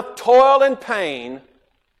 With enough toil and pain,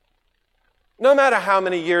 no matter how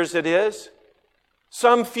many years it is,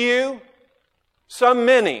 some few, some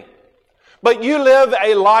many, but you live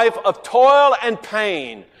a life of toil and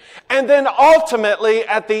pain, and then ultimately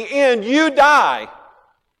at the end you die.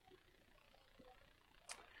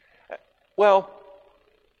 Well,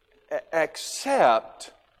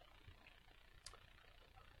 except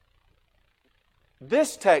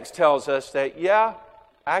this text tells us that,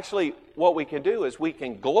 actually what we can do is we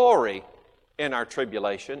can glory in our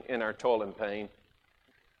tribulation, in our toil and pain,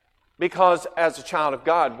 because as a child of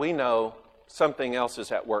God, we know something else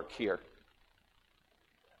is at work here.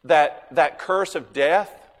 That curse of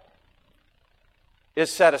death is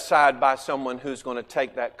set aside by someone who's going to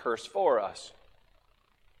take that curse for us.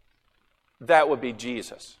 That would be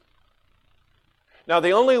Jesus. Now,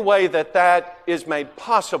 the only way that is made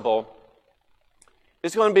possible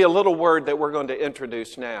is going to be a little word that we're going to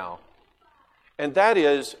introduce now. And that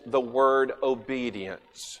is the word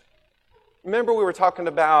obedience. Remember we were talking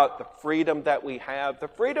about the freedom that we have. The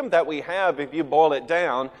freedom that we have, if you boil it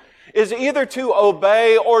down, is either to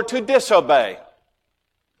obey or to disobey.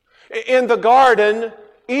 In the garden,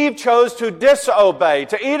 Eve chose to disobey,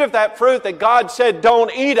 to eat of that fruit that God said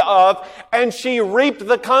don't eat of, and she reaped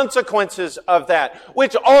the consequences of that,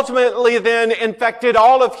 which ultimately then infected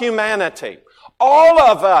all of humanity. All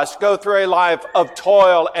of us go through a life of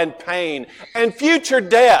toil and pain and future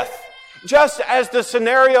death, just as the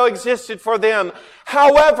scenario existed for them.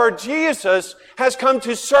 However, Jesus has come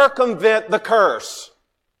to circumvent the curse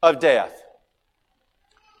of death,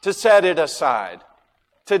 to set it aside,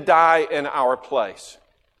 to die in our place.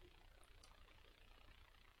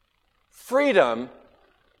 Freedom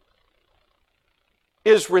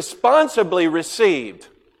is responsibly received.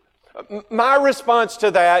 My response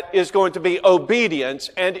to that is going to be obedience,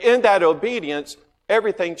 and in that obedience,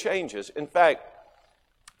 everything changes. In fact,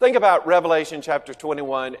 think about Revelation chapter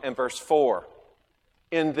 21 and verse 4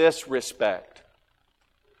 in this respect.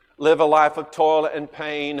 Live a life of toil and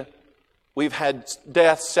pain. We've had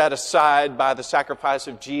death set aside by the sacrifice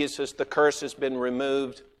of Jesus. The curse has been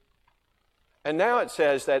removed. And now it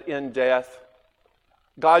says that in death,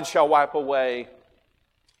 God shall wipe away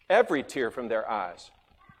every tear from their eyes.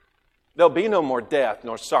 There'll be no more death,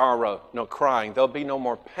 nor sorrow, nor crying. There'll be no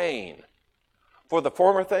more pain. For the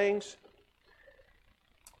former things,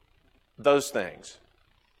 those things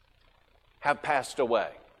have passed away.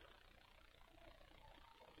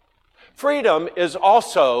 Freedom is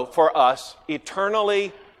also, for us,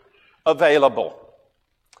 eternally available.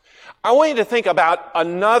 I want you to think about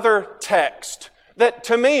another text that,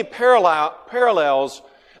 to me, parallels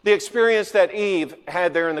the experience that Eve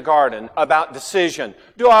had there in the garden about decision.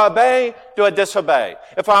 Do I obey? Do I disobey?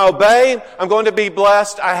 If I obey, I'm going to be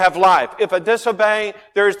blessed. I have life. If I disobey,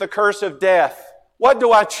 there's the curse of death. What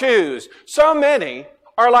do I choose? So many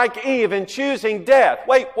are like Eve in choosing death.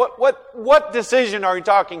 Wait, what decision are you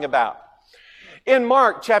talking about? In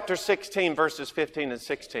Mark chapter 16, verses 15 and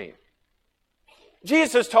 16,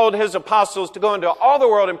 Jesus told His apostles to go into all the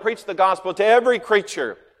world and preach the gospel to every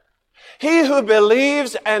creature. He who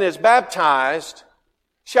believes and is baptized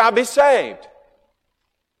shall be saved.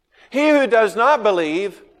 He who does not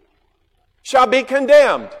believe shall be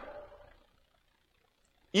condemned.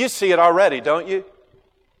 You see it already, don't you?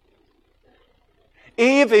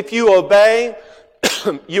 Eve, if you obey,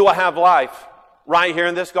 you will have life right here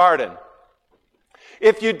in this garden.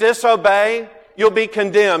 If you disobey, you'll be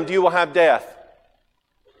condemned. You will have death.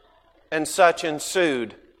 And such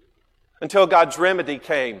ensued until God's remedy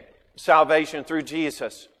came. Salvation through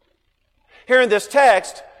Jesus. Here in this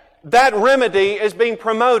text, that remedy is being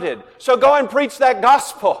promoted. So go and preach that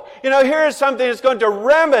gospel. Here is something that's going to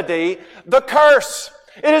remedy the curse.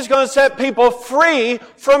 It is going to set people free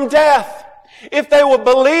from death. If they will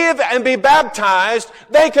believe and be baptized,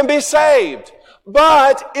 they can be saved.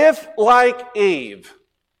 But if, like Eve,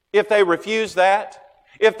 if they refuse that,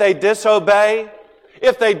 if they disobey,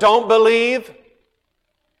 if they don't believe,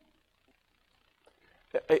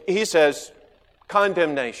 He says,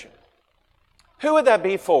 condemnation. Who would that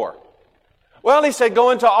be for? Well, he said,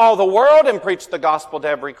 go into all the world and preach the gospel to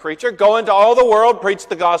every creature. Go into all the world, preach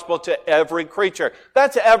the gospel to every creature.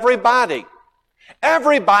 That's everybody.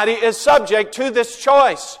 Everybody is subject to this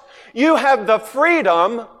choice. You have the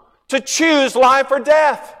freedom to choose life or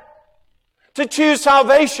death, to choose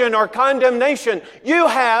salvation or condemnation. You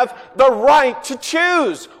have the right to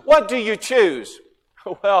choose. What do you choose?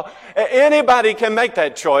 Well, anybody can make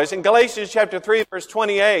that choice. In Galatians chapter 3, verse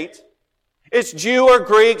 28, it's Jew or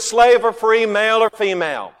Greek, slave or free, male or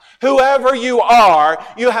female. Whoever you are,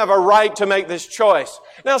 you have a right to make this choice.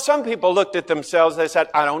 Now, some people looked at themselves, they said,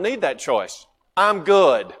 I don't need that choice. I'm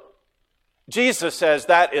good. Jesus says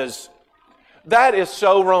that is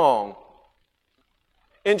so wrong.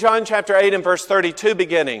 In John chapter 8 and verse 32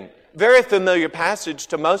 beginning, very familiar passage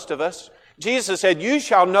to most of us, Jesus said, you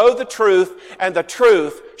shall know the truth, and the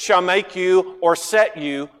truth shall make you or set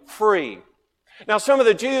you free. Now, some of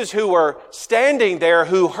the Jews who were standing there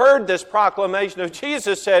who heard this proclamation of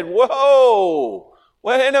Jesus said, whoa,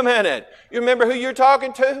 wait a minute. You remember who you're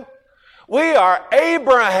talking to? We are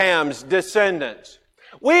Abraham's descendants.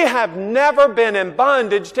 We have never been in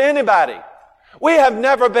bondage to anybody. We have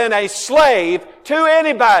never been a slave to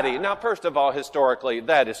anybody. Now, first of all, historically,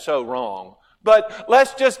 that is so wrong. But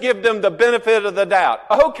let's just give them the benefit of the doubt.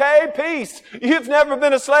 Okay, peace. You've never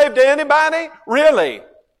been a slave to anybody? Really?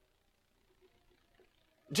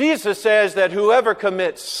 Jesus says that whoever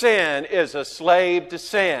commits sin is a slave to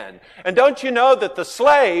sin. And don't you know that the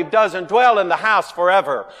slave doesn't dwell in the house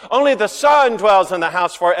forever? Only the Son dwells in the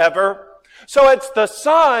house forever. So it's the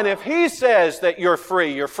Son, if He says that you're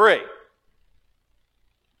free, you're free.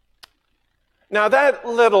 Now that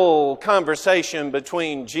little conversation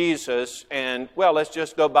between Jesus and, well, let's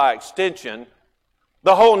just go by extension,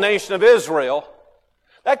 the whole nation of Israel,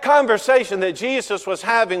 that conversation that Jesus was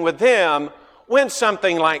having with them went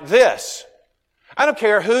something like this. I don't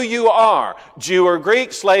care who you are, Jew or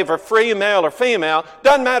Greek, slave or free, male or female,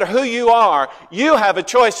 doesn't matter who you are, you have a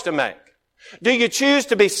choice to make. Do you choose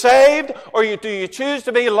to be saved or do you choose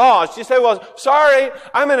to be lost? You say, well, sorry,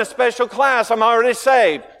 I'm in a special class, I'm already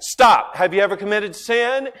saved. Stop. Have you ever committed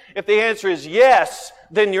sin? If the answer is yes,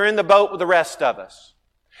 then you're in the boat with the rest of us.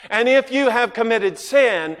 And if you have committed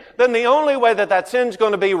sin, then the only way that that sin is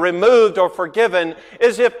going to be removed or forgiven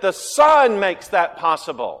is if the Son makes that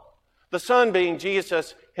possible. The Son being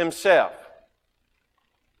Jesus Himself.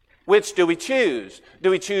 Which do we choose? Do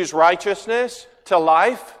we choose righteousness to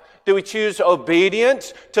life? Do we choose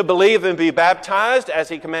obedience to believe and be baptized as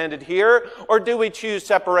He commanded here? Or do we choose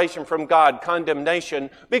separation from God, condemnation,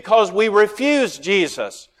 because we refuse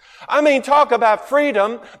Jesus? I mean, talk about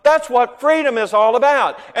freedom. That's what freedom is all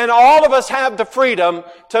about. And all of us have the freedom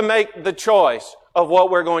to make the choice of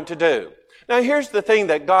what we're going to do. Now, here's the thing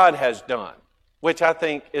that God has done, which I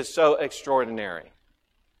think is so extraordinary.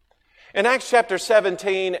 In Acts chapter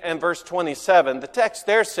 17 and verse 27, the text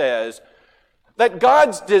there says that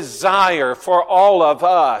God's desire for all of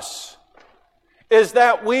us is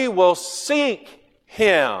that we will seek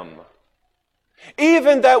Him,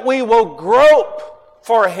 even that we will grope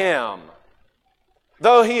for Him,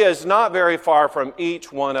 though He is not very far from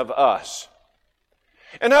each one of us.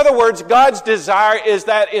 In other words, God's desire is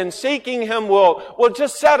that in seeking Him, we'll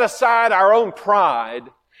just set aside our own pride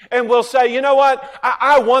and we'll say, you know what?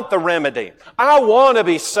 I want the remedy. I want to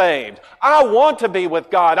be saved. I want to be with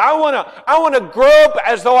God. I want to grope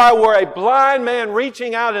as though I were a blind man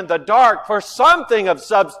reaching out in the dark for something of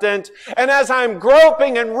substance. And as I'm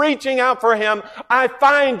groping and reaching out for Him, I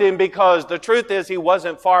find Him, because the truth is He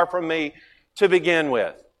wasn't far from me to begin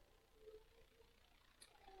with.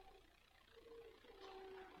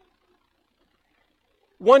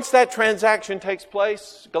 Once that transaction takes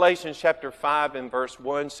place, Galatians chapter 5 and verse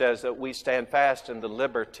 1 says that we stand fast in the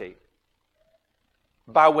liberty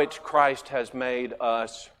by which Christ has made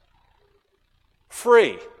us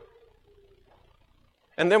free.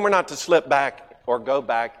 And then we're not to slip back or go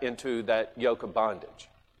back into that yoke of bondage.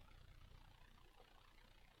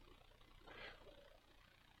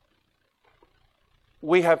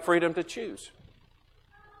 We have freedom to choose.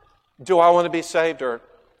 Do I want to be saved, or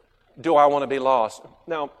do I want to be lost?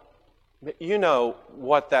 Now, you know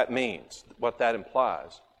what that means, what that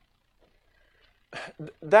implies.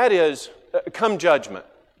 That is, come judgment.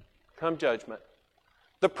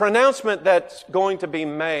 The pronouncement that's going to be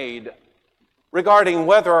made regarding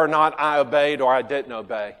whether or not I obeyed or I didn't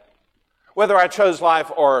obey, whether I chose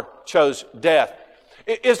life or chose death,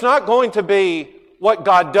 is not going to be what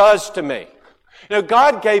God does to me. You know,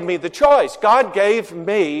 God gave me the choice. God gave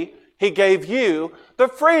me, He gave you the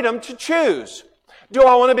freedom to choose. Do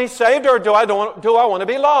I want to be saved or do I want to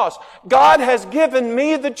be lost? God has given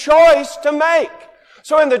me the choice to make.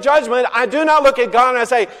 So in the judgment, I do not look at God and I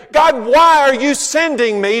say, God, why are you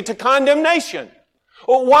sending me to condemnation?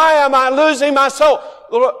 Or why am I losing my soul?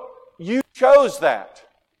 Lord, you chose that.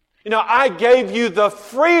 You know, I gave you the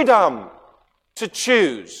freedom to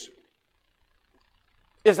choose.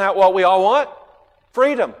 Isn't that what we all want?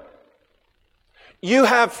 Freedom. You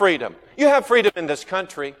have freedom. You have freedom in this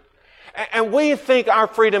country. And we think our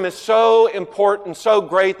freedom is so important, so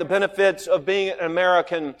great, the benefits of being an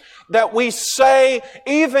American, that we say,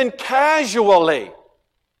 even casually,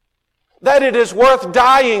 that it is worth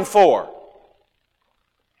dying for.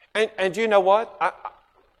 And you know what?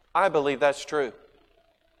 I believe that's true.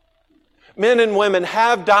 Men and women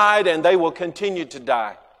have died and they will continue to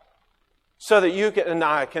die so that you and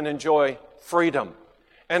I can enjoy freedom.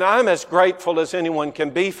 And I'm as grateful as anyone can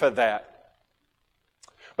be for that.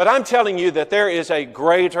 But I'm telling you that there is a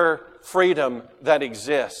greater freedom that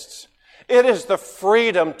exists. It is the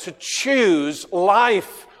freedom to choose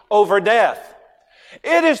life over death.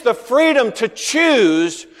 It is the freedom to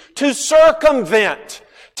choose to circumvent,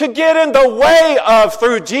 to get in the way of,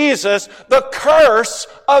 through Jesus, the curse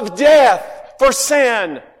of death for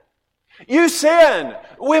sin. You sin.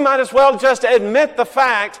 We might as well just admit the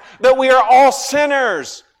fact that we are all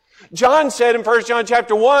sinners. John said in 1 John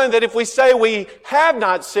chapter 1 that if we say we have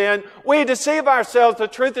not sinned, we deceive ourselves. The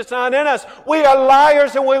truth is not in us. We are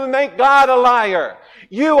liars and we make God a liar.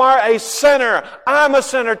 You are a sinner. I'm a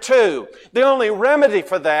sinner too. The only remedy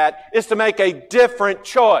for that is to make a different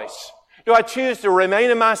choice. Do I choose to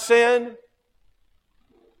remain in my sin,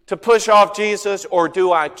 to push off Jesus, or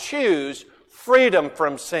do I choose freedom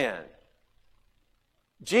from sin?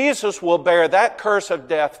 Jesus will bear that curse of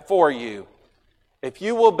death for you if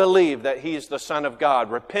you will believe that He's the Son of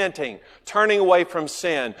God, repenting, turning away from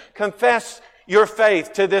sin. Confess your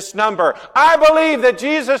faith to this number. I believe that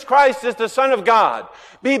Jesus Christ is the Son of God.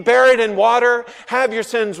 Be buried in water. Have your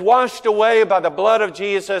sins washed away by the blood of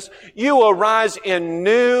Jesus. You will rise in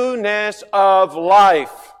newness of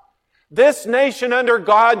life. This nation under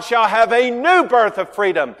God shall have a new birth of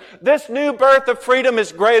freedom. This new birth of freedom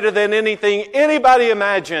is greater than anything anybody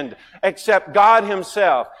imagined except God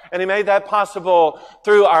Himself. And He made that possible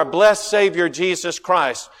through our blessed Savior, Jesus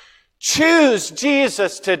Christ. Choose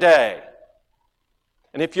Jesus today.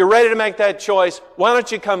 And if you're ready to make that choice, why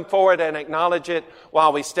don't you come forward and acknowledge it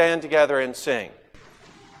while we stand together and sing.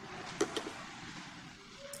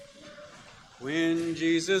 When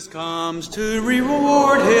Jesus comes to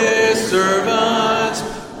reward His servants,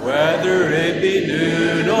 whether it be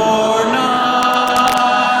noon or night,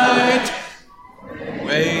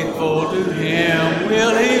 faithful to Him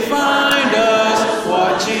will He find us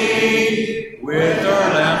watching with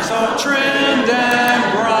our lamps all trimmed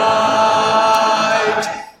and bright.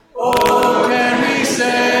 Oh, can we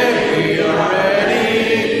say we are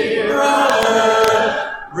ready,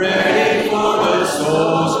 brother, ready for the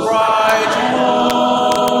soul's bright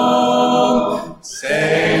home?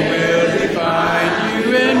 Say, will He find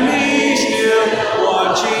you and me still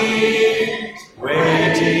watching,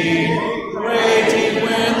 waiting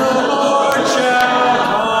when the Lord shall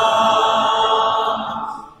come?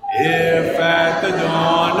 If at the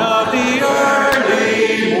dawn of the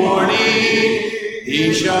early morning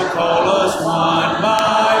He shall call us one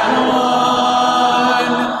by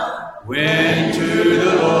one, when to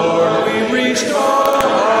the Lord we restore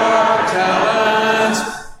our talents,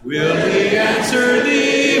 will He answer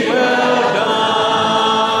thee, well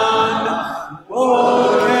done?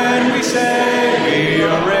 Oh, can we say we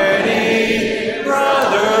are ready,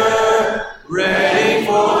 brother, ready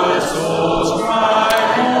for the soul's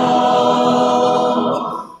bright home?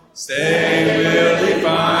 Say, will He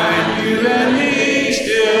find you and me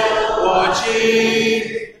still watching,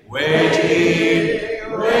 waiting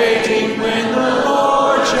when the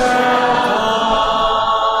Lord shall come?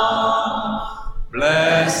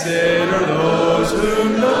 Blessed are those whom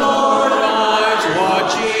the Lord finds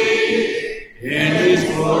watching, in His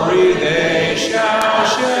glory they shall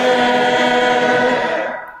share.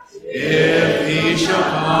 If He shall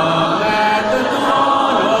come at the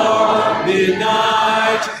dawn or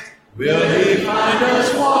midnight, will He find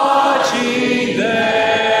us watching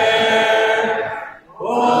there?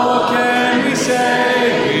 Oh, can we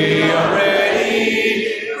say we are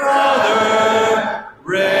ready, brother,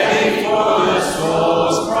 ready for the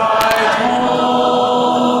soul's bright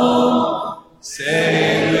home?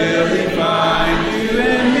 Say, will He find you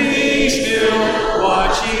and me still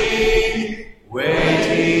watching,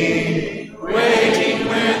 waiting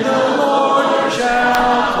when the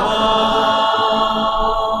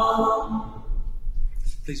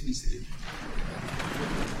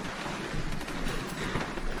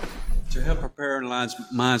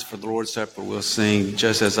Mine's for the Lord's Supper. We'll sing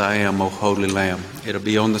Just As I Am, O Holy Lamb. It'll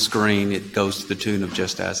be on the screen. It goes to the tune of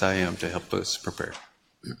Just As I Am to help us prepare.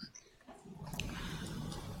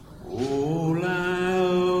 Holy,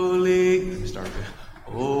 start again.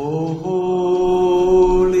 O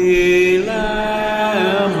holy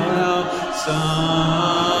Lamb, thou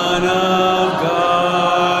Son of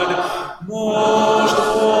God, most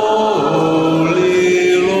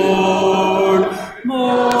holy Lord,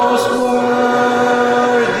 most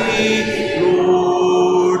worthy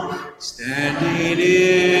Lord, standing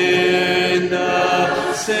in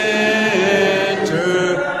the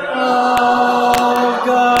center of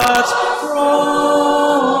God's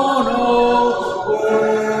throne, oh,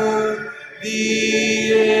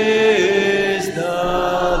 worthy is the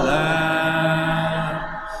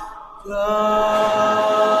Lamb, the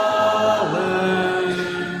Lamb.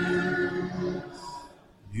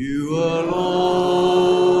 You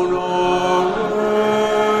alone are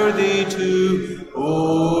worthy to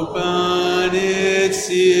open its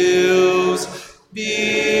seals,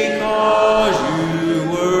 because you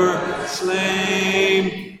were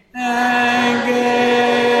slain and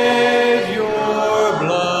gave your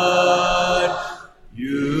blood.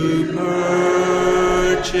 You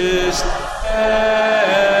purchased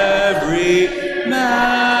every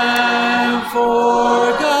man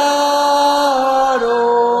for God.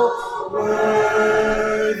 Oh,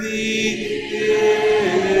 worthy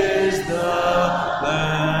is the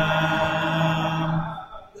Lamb,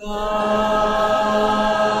 the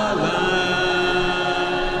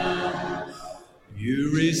Lamb.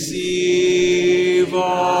 You receive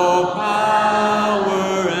all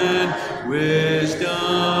power and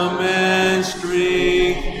wisdom and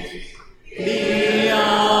strength, the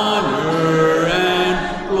honor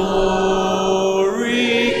and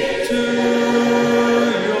glory to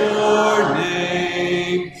your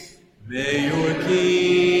name. May your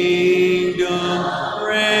kingdom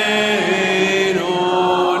reign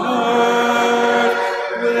on earth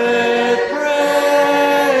with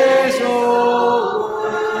praise, O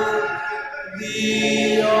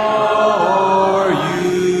worthy are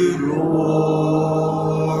you,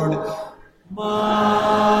 Lord, my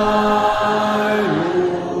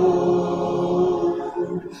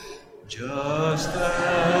Lord, just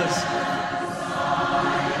as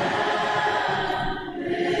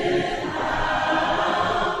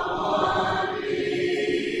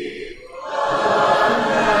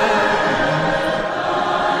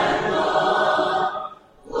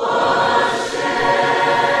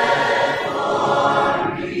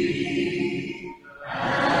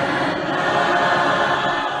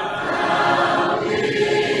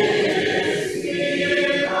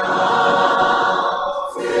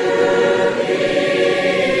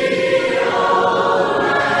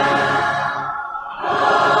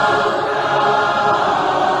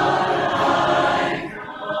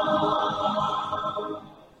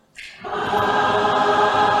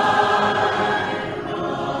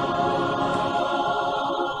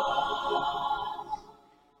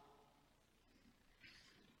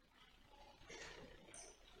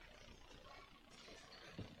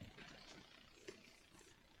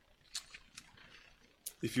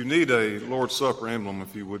If you need a Lord's Supper emblem,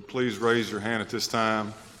 if you would please raise your hand at this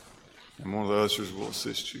time, and one of the ushers will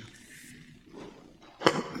assist you.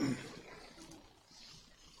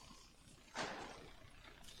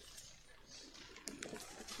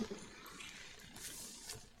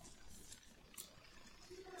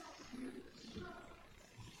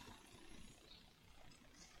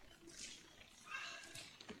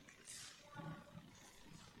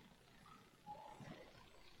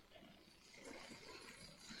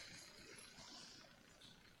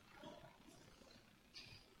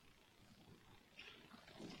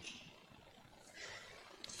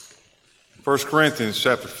 First Corinthians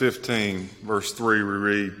chapter 15, verse 3, we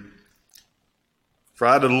read, For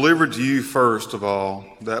I delivered to you first of all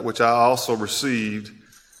that which I also received,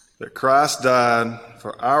 that Christ died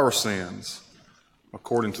for our sins,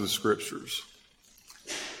 according to the Scriptures.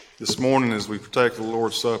 This morning, as we partake of the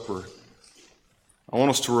Lord's Supper, I want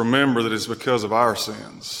us to remember that it's because of our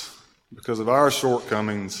sins, because of our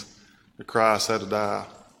shortcomings, that Christ had to die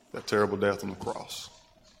that terrible death on the cross.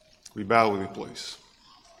 Will you bow with me, please?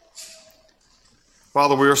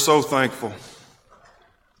 Father, we are so thankful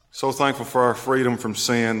for our freedom from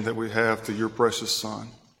sin that we have through your precious Son.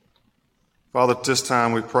 Father, at this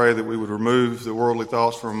time we pray that we would remove the worldly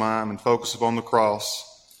thoughts from our mind and focus upon the cross.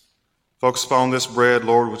 Focus upon this bread,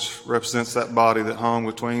 Lord, which represents that body that hung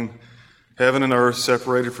between heaven and earth,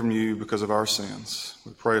 separated from you because of our sins.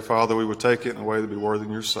 We pray, Father, we would take it in a way that would be worthy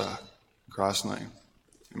in your sight. In Christ's name,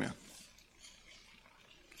 amen.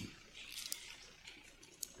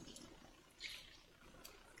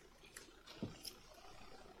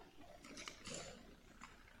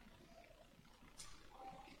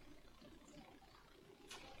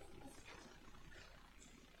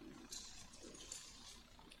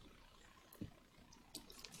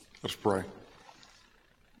 Let's pray.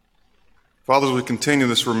 Father, as we continue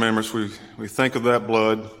this remembrance, we think of that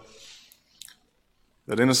blood,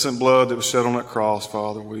 that innocent blood that was shed on that cross,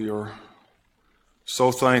 Father. We are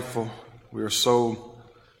so thankful. We are so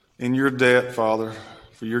in your debt, Father,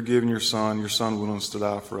 for your giving your Son willingness to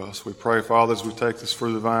die for us. We pray, Father, as we take this fruit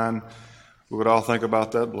of the vine, we would all think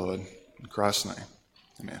about that blood. In Christ's name,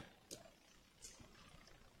 amen.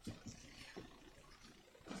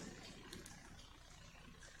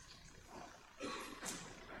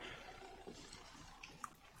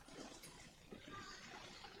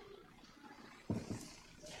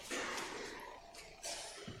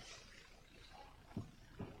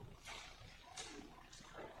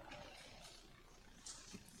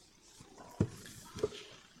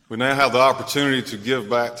 We now have the opportunity to give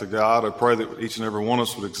back to God. I pray that each and every one of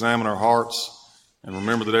us would examine our hearts and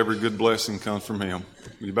remember that every good blessing comes from Him.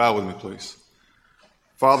 Will you bow with me, please?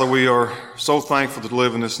 Father, we are so thankful to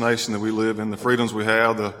live in this nation that we live in, the freedoms we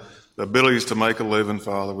have, the abilities to make a living,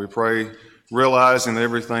 Father. We pray, realizing that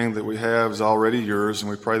everything that we have is already yours,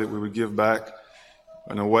 and we pray that we would give back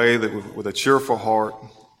in a way that with a cheerful heart.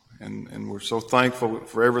 And we're so thankful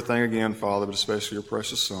for everything again, Father, but especially your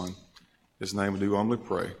precious Son. In His name we do humbly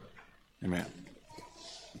pray. Amen.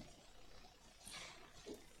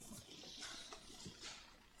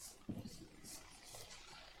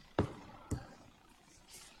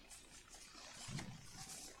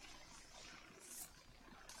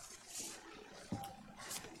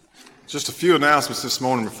 Just a few announcements this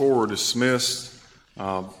morning before we're dismissed.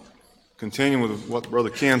 Continuing with what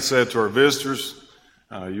Brother Ken said to our visitors,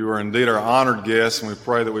 you are indeed our honored guests, and we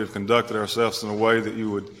pray that we've conducted ourselves in a way that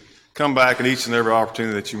you would come back at each and every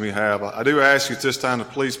opportunity that you may have. I do ask you at this time to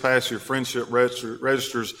please pass your friendship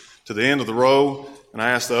registers to the end of the row, and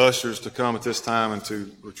I ask the ushers to come at this time and to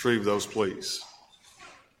retrieve those, please.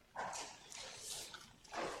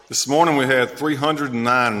 This morning we had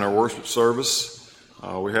 309 in our worship service.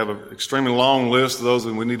 We have an extremely long list of those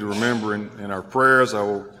that we need to remember in our prayers. I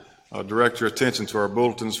will direct your attention to our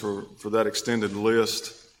bulletins for that extended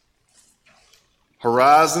list.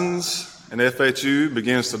 Horizons and FHU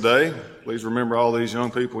begins today. Please remember all these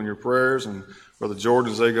young people in your prayers, and Brother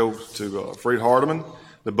Jordan as they go to Freed Hardeman.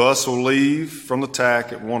 The bus will leave from the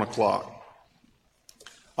TAC at 1 o'clock.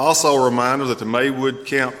 Also a reminder that the Maywood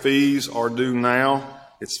camp fees are due now.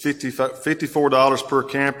 It's $54 per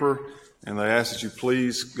camper, and they ask that you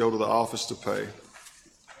please go to the office to pay.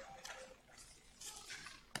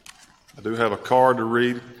 I do have a card to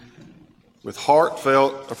read. With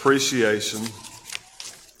heartfelt appreciation,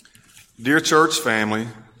 dear church family,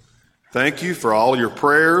 thank you for all your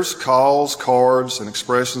prayers, calls, cards, and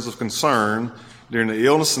expressions of concern during the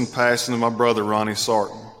illness and passing of my brother, Ronnie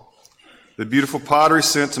Sarton. The beautiful pottery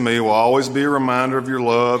sent to me will always be a reminder of your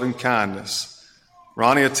love and kindness.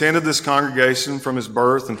 Ronnie attended this congregation from his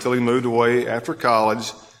birth until he moved away after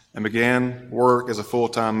college and began work as a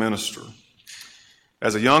full-time minister.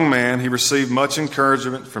 As a young man, he received much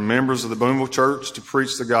encouragement from members of the Boonville Church to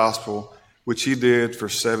preach the gospel, which he did for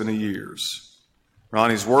 70 years.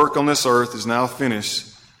 Ronnie's work on this earth is now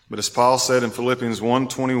finished, but as Paul said in Philippians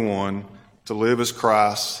 1:21, to live is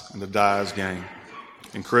Christ and to die is gain.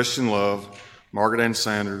 In Christian love, Margaret Ann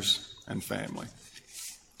Sanders and family.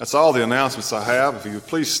 That's all the announcements I have. If you would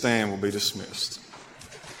please stand, we'll be dismissed.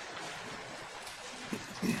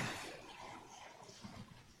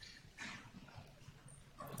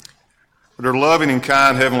 Dear loving and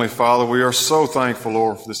kind Heavenly Father, we are so thankful,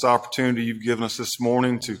 Lord, for this opportunity you've given us this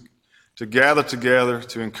morning to gather together,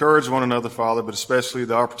 to encourage one another, Father, but especially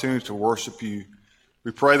the opportunity to worship you.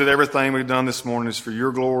 We pray that everything we've done this morning is for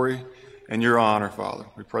your glory and your honor, Father.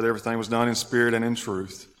 We pray that everything was done in spirit and in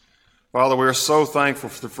truth. Father, we are so thankful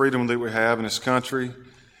for the freedom that we have in this country,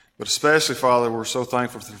 but especially, Father, we're so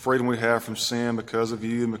thankful for the freedom we have from sin because of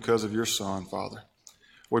you and because of your Son, Father.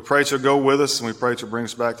 We pray that you'll go with us, and we pray that you'll bring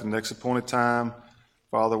us back to the next appointed time.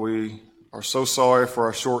 Father, we are so sorry for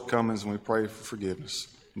our shortcomings, and we pray for forgiveness.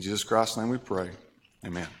 In Jesus Christ's name we pray.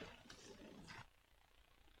 Amen.